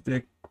was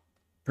the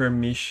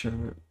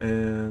permission,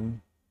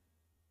 and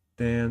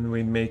then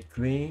we make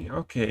clean.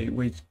 Okay,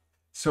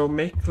 so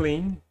make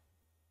clean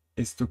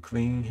is to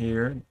clean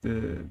here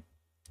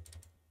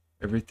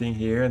everything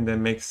here, and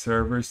then make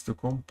servers to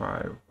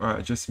compile.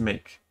 Just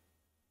make.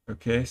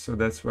 Okay, so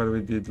that's what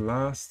we did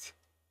last.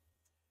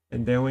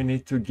 And then we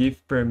need to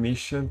give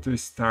permission to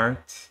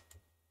start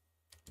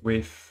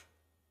with.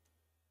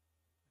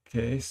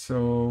 Okay,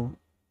 so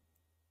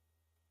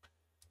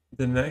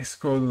the next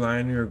code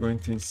line we are going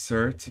to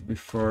insert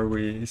before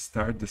we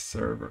start the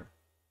server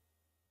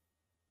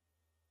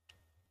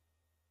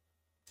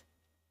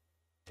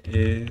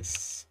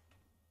is,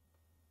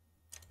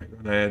 I'm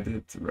gonna add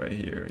it right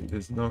here in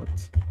this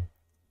note,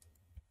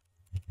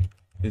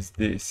 is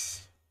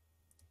this.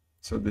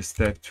 So the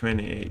step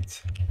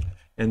 28,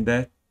 and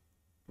that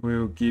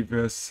will give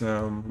us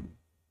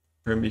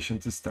permission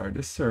to start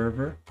the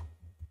server,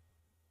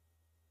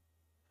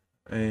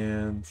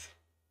 and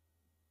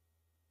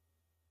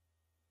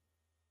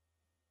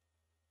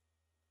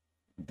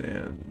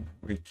then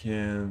we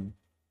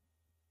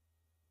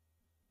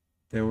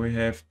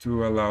have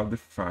to allow the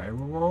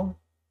firewall.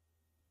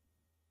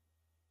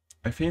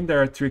 I think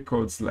there are 3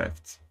 codes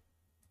left,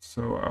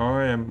 so all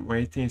I am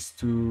waiting is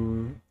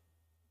to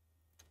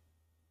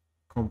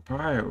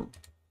compile.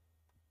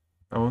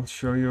 I won't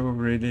show you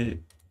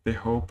really the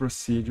whole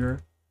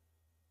procedure.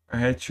 I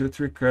had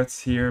 2-3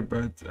 cuts here,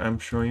 but I'm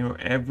showing you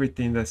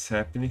everything that's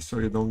happening so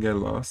you don't get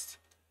lost.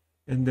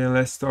 And then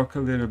let's talk a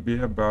little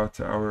bit about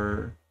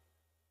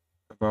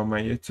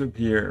my YouTube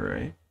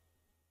here,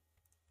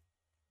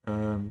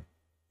 right?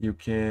 You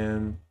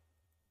can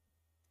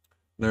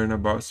learn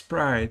about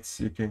sprites,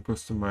 you can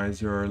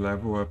customize your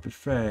level up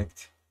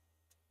effect,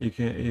 you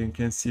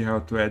can see how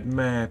to add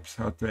maps,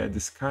 how to add the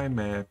sky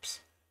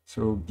maps,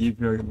 so give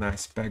you a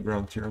nice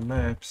background to your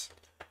maps.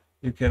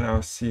 You can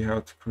also see how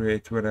to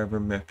create whatever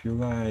map you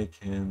like,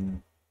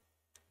 and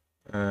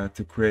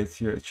to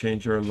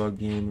change your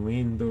login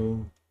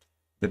window,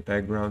 the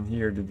background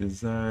here, the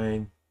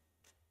design.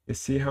 You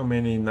see how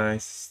many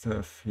nice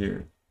stuff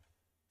here.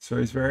 So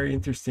it's very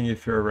interesting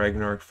if you're a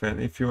Ragnarok fan.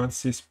 If you want to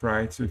see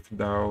sprites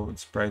without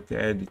sprite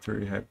editor,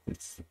 you have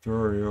this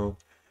tutorial,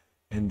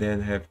 and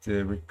then have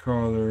the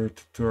recolor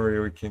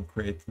tutorial. You can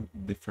create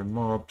different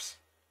mobs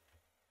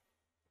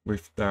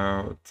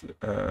without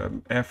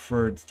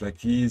effort,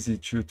 like easy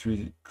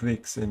 2-3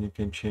 clicks, and you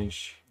can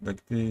change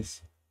like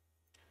this.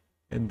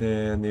 And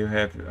then you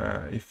have,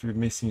 if you're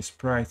missing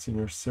sprites in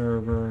your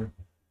server,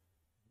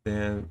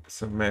 then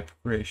some map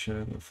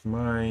creation of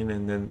mine,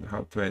 and then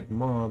how to add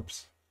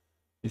mobs.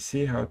 You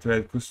see how to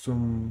add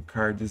custom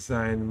card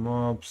design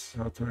mobs,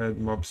 how to add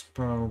mob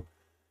spawn,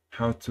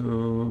 how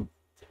to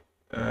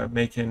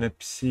make an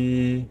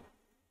NPC,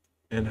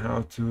 and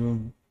how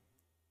to,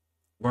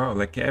 wow,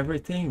 like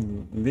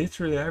everything,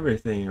 literally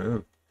everything.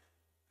 Look,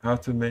 how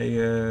to make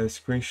a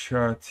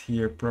screenshot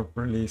here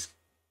properly,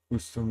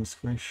 custom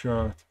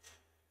screenshot,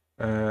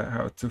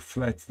 how to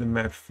flat the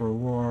map for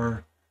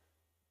war,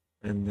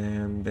 and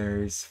then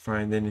there is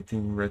find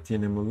anything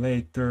rAthena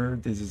emulator.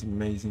 This is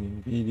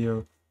amazing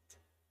video.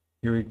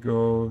 Here we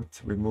go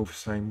to remove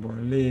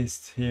signboard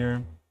list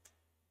here,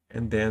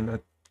 and then a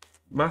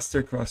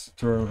masterclass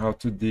tutorial on how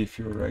to diff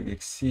your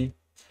regex.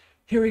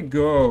 Here we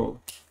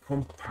go,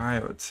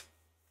 compiled.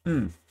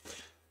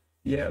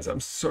 Yes, I'm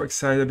so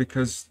excited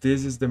because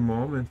this is the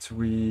moment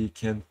we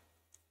can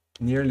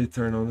nearly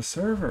turn on the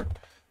server.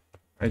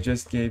 I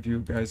just gave you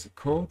guys a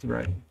code,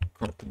 right?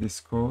 Copy this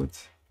code,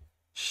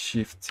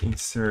 shift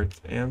insert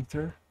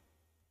enter,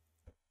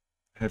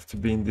 have to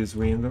be in this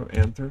window,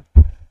 enter.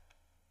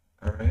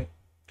 All right,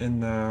 and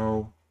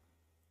now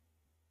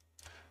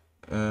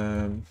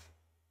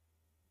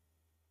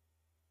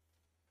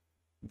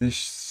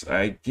this,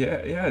 I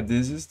get, yeah,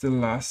 this is the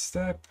last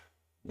step.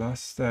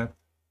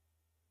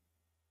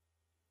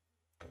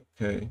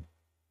 Okay.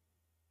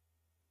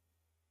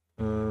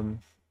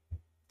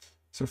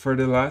 So for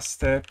the last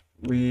step,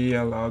 we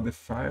allow the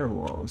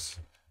firewalls,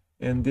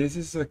 and this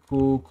is a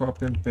cool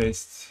copy and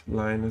paste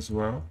line as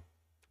well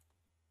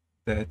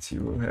that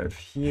you will have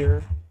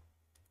here.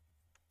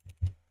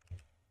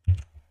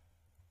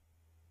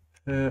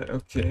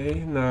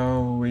 Okay,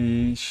 now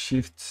we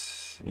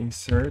shift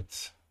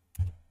insert.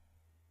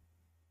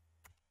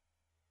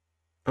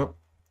 Oh,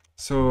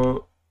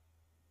 so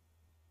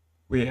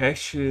we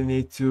actually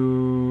need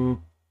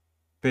to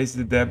paste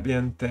the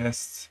Debian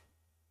test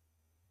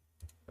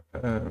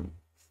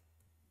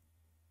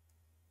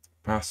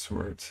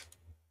password.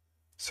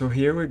 So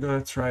here we're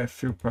gonna try a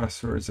few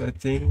passwords. I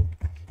think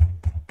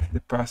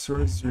the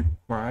passwords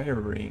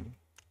requiring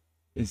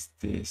is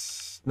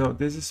this. No,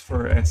 this is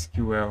for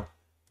SQL.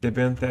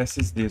 Debian test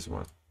is this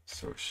one.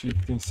 So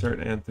shift insert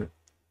enter.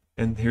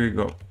 And here we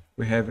go.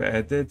 We have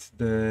added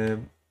the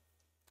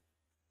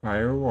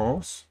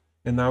firewalls,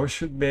 and now we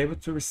should be able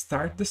to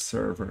restart the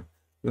server.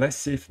 Let's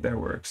see if that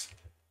works.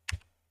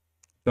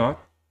 /Athena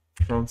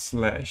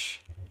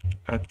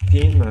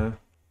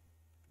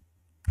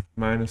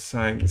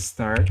 -sign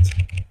start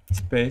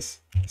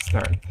space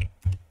start.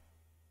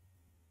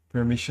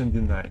 Permission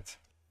denied.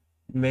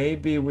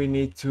 Maybe we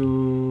need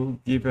to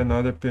give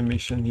another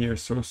permission here.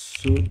 So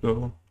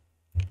sudo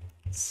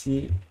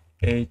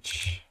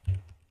chmod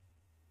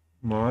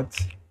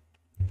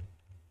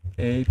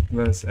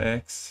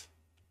a+x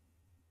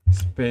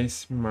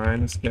space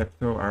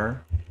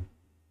 -R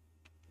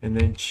and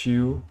then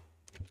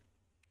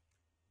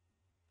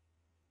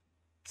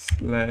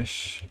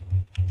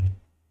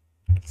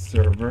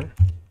 /server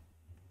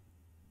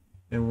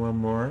and one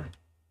more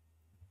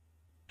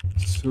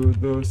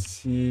sudo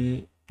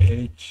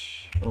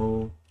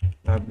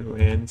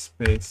chown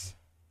space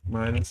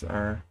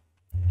 -R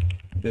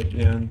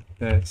Debian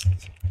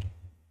test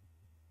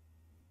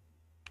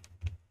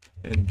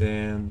and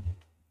then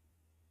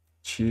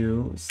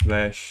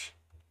 /server.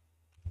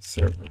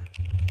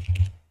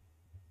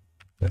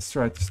 Let's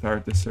try to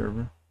start the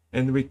server,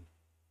 and we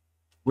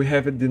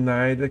have a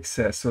denied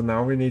access, so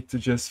now we need to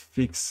just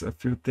fix a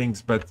few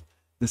things, but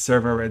the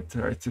server already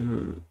tried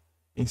to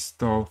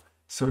install.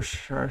 So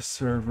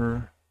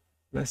 /server,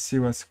 let's see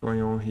what's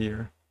going on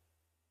here.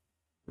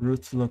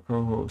 Root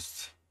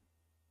localhost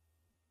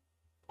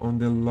on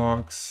the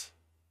logs.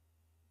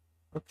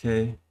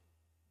 Okay,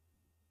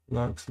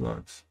 logs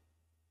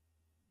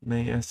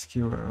main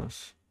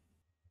SQLs.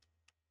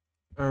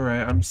 All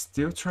right, I'm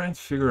still trying to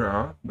figure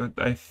out, but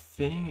I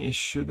think it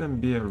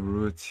shouldn't be a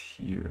root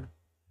here.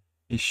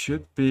 It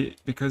should be,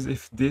 because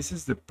if this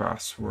is the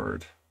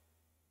password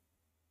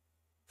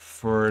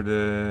for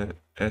the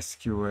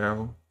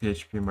SQL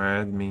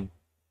phpMyAdmin,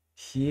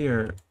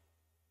 here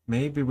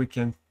maybe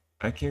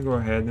I can go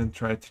ahead and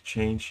try to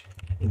change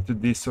into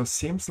this. So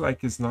seems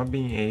like it's not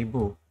being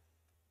able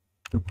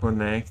to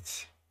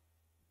connect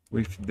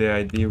with the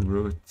ID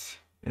root,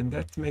 and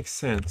that makes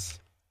sense.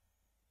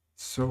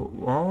 So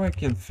all I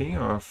can think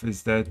of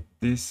is that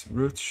this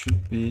root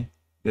should be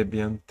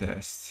Debian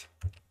test.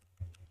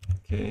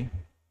 Okay,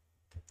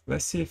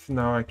 let's see if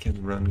now I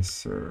can run the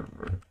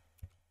server.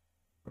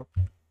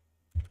 Okay,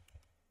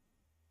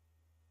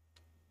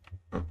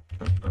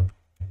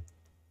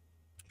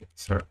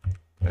 sorry.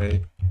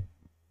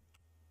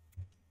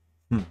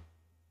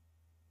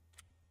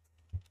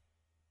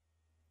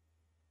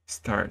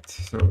 Start.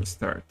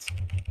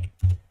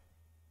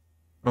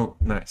 Oh,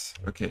 nice.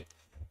 Okay,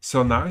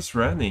 so now it's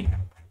running.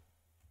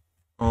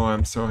 Oh,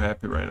 I'm so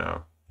happy right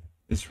now.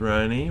 It's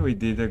running. We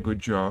did a good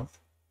job.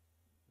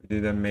 We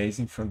did an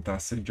amazing,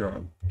 fantastic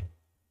job.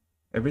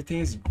 Everything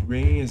is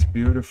green, is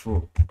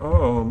beautiful.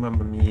 Oh,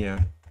 mamma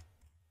mia.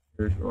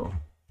 Here we go.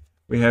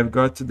 We have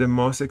got to the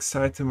most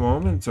exciting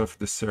moment of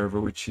the server,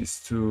 which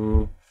is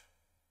to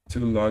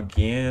log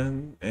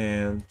in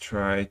and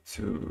try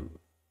to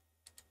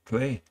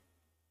play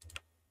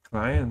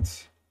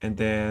clients, and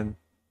then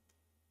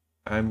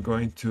I'm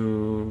going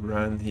to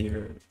run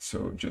here.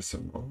 So just a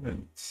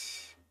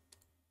moment.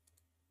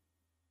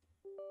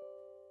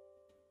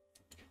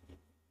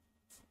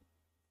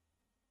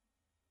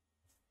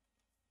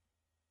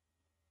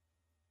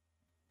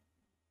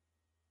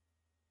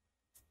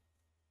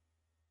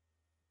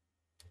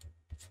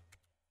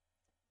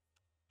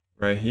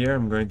 Right here,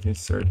 I'm going to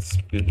insert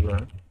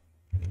Speedrun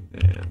and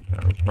then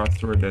our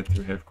password that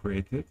we have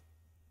created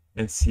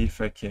and see if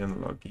I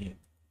can log in.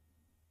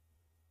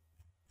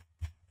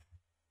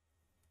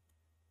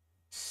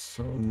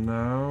 So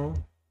now,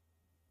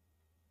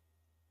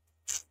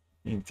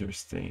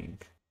 interesting.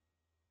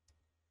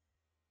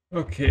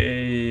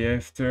 Okay,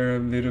 after a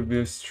little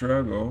bit of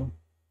struggle,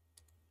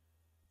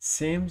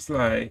 seems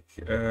like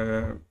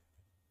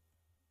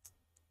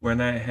when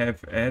I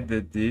have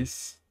added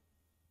this,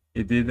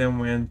 it didn't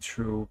went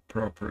through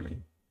properly.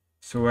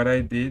 So what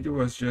I did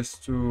was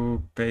just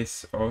to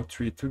paste all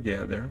three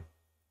together.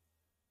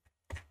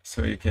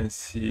 So you can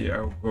see,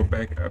 I'll go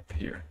back up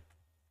here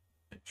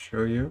and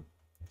show you.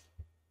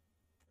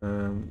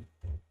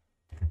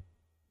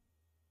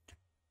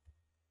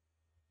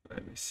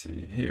 Let me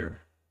see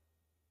here.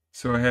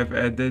 So I have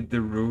added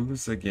the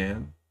rules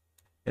again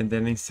and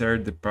then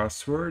insert the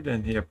password,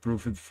 and he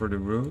approved it for the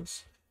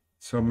rules.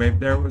 So maybe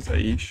there was an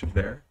issue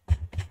there.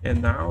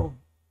 And now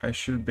I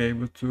should be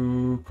able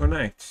to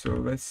connect. So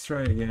let's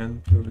try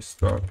again to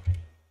stop.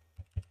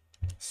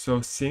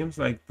 So seems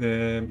like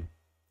the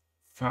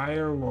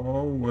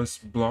firewall was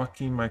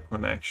blocking my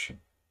connection.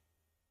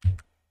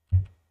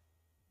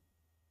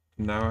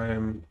 Now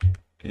I'm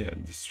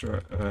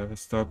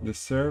stop the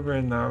server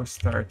and now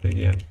start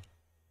again.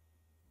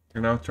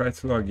 And I'll try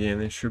to log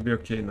in. It should be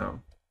okay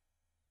now.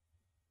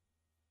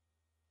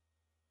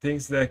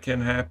 things that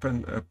can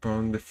happen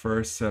upon the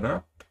first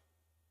setup,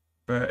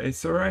 but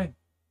it's all right.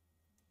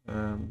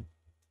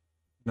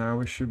 Now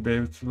we should be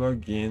able to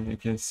log in. You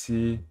can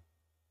see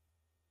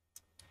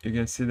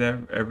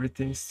that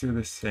everything's still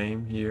the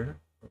same here.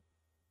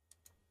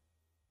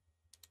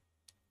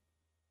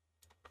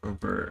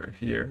 Over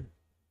here.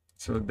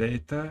 So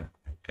data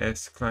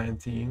as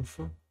client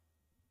info,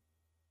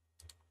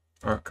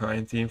 or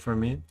client info, I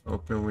mean,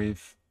 open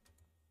with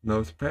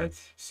Notepad.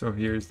 So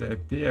here's the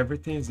IP,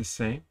 everything is the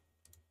same.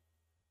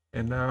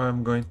 And now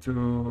I'm going to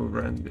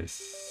run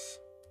this.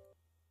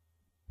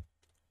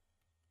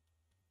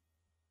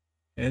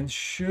 And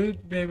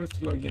should be able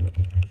to log in.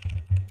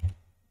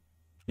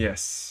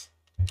 Yes.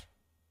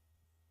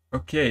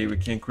 Okay, we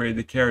can create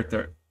the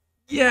character.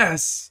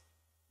 Yes!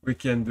 We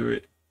can do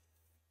it.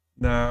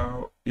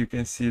 Now you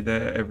can see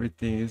that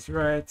everything is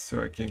right,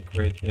 so I can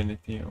create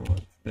anything I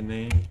want. The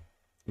name,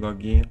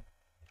 login.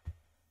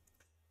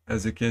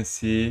 As you can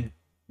see,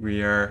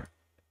 we are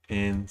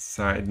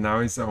inside. Now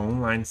it's an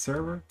online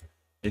server.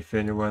 If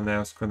anyone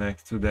else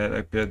connects to that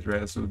IP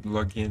address, would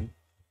log in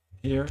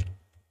here.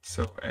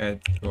 So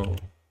add go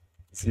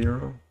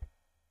 0.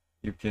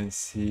 You can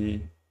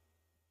see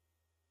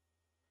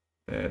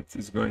that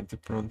is going to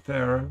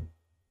Prontera.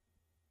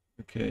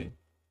 Okay,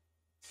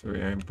 so we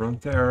are in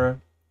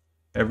Prontera.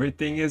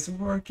 Everything is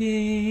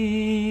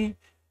working.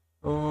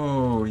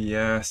 Oh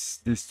yes,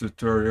 this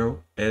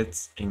tutorial,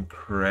 it's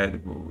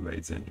incredible,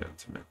 ladies and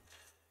gentlemen.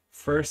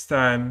 First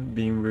time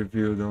being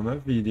reviewed on a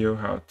video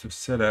how to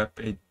set up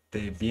a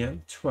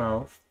Debian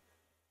 12.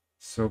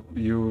 So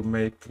you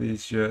may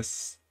please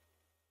just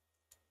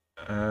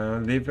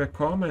leave a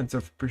comment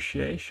of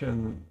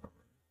appreciation.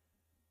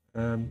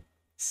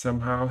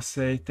 Somehow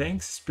say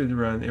thanks,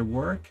 Speedrun, it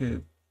worked.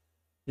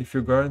 If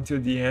you got into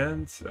the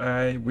end,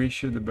 I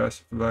wish you the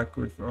best of luck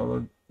with all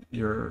of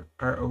your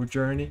RO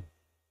journey.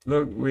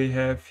 Look, we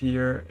have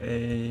here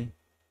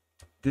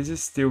this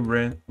is still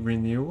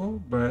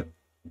renewal, but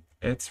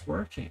it's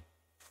working.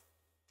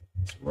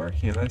 It's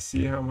working. Let's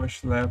see how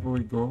much level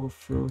we go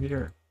through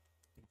here.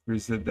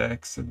 Increase the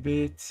dex a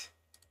bit.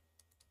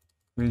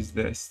 Increase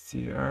the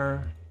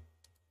STR.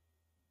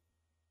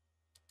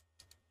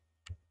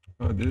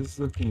 Oh, this is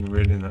looking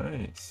really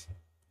nice.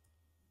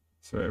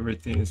 So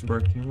everything is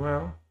working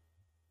well.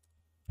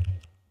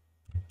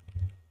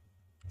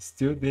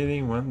 Still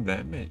dealing 1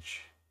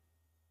 damage.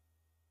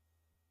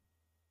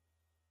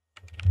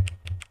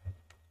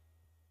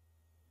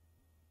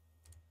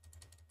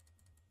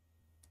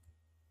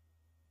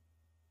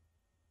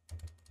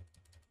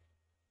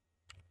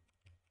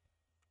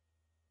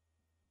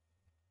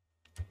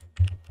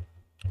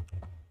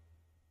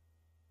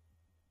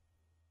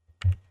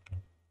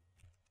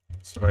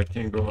 So I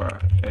can go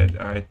add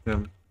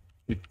item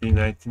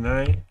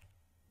 1599.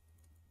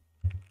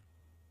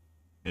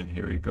 And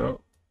here we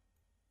go.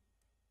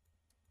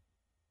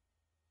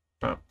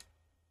 Bam.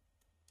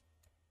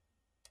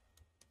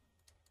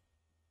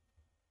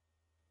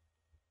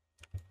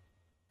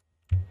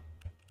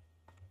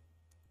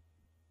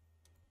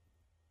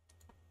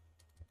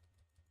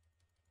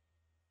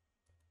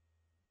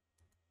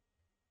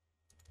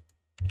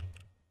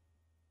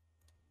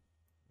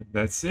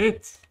 That's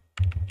it.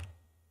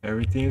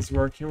 Everything is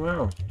working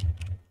well.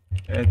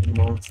 Add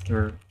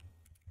monster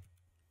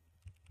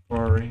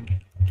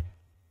pouring.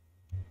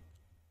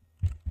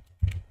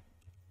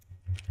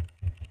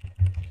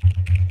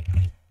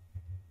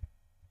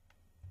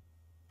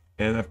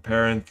 And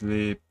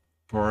apparently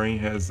pouring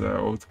has an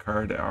old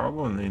card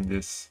album in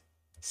this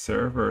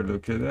server.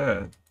 Look at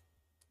that.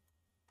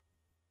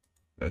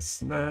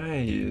 That's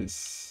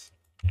nice.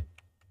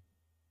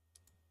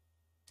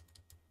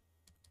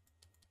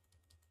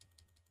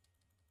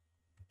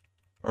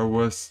 Or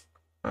was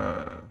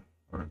or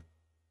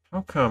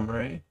how come,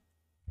 right?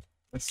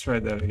 Let's try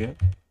that again.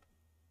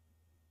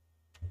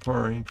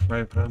 Pouring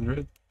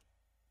 500.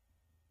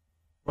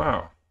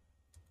 Wow.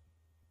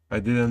 I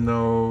didn't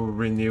know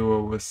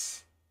renewal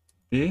was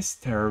this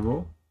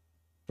terrible,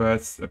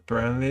 but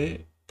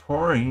apparently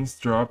pourings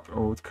drop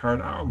old card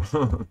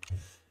album.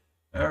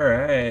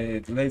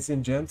 Alright, ladies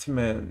and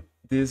gentlemen,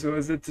 this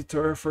was the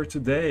tutorial for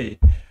today.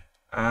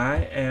 I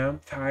am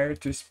tired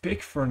to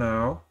speak for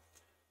now.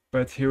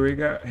 But here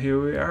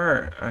we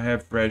are. I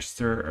have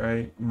registered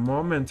a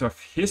moment of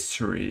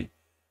history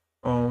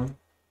on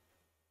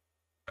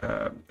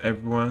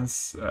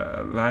everyone's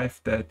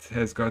life that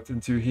has gotten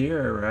to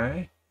here,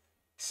 right?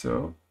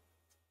 So,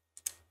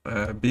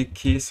 big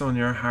kiss on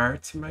your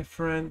heart, my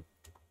friend,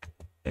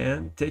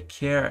 and take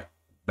care.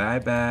 Bye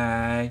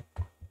bye.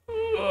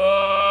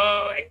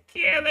 Oh, I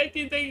can't. I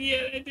did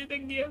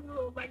again.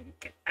 Oh my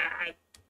God.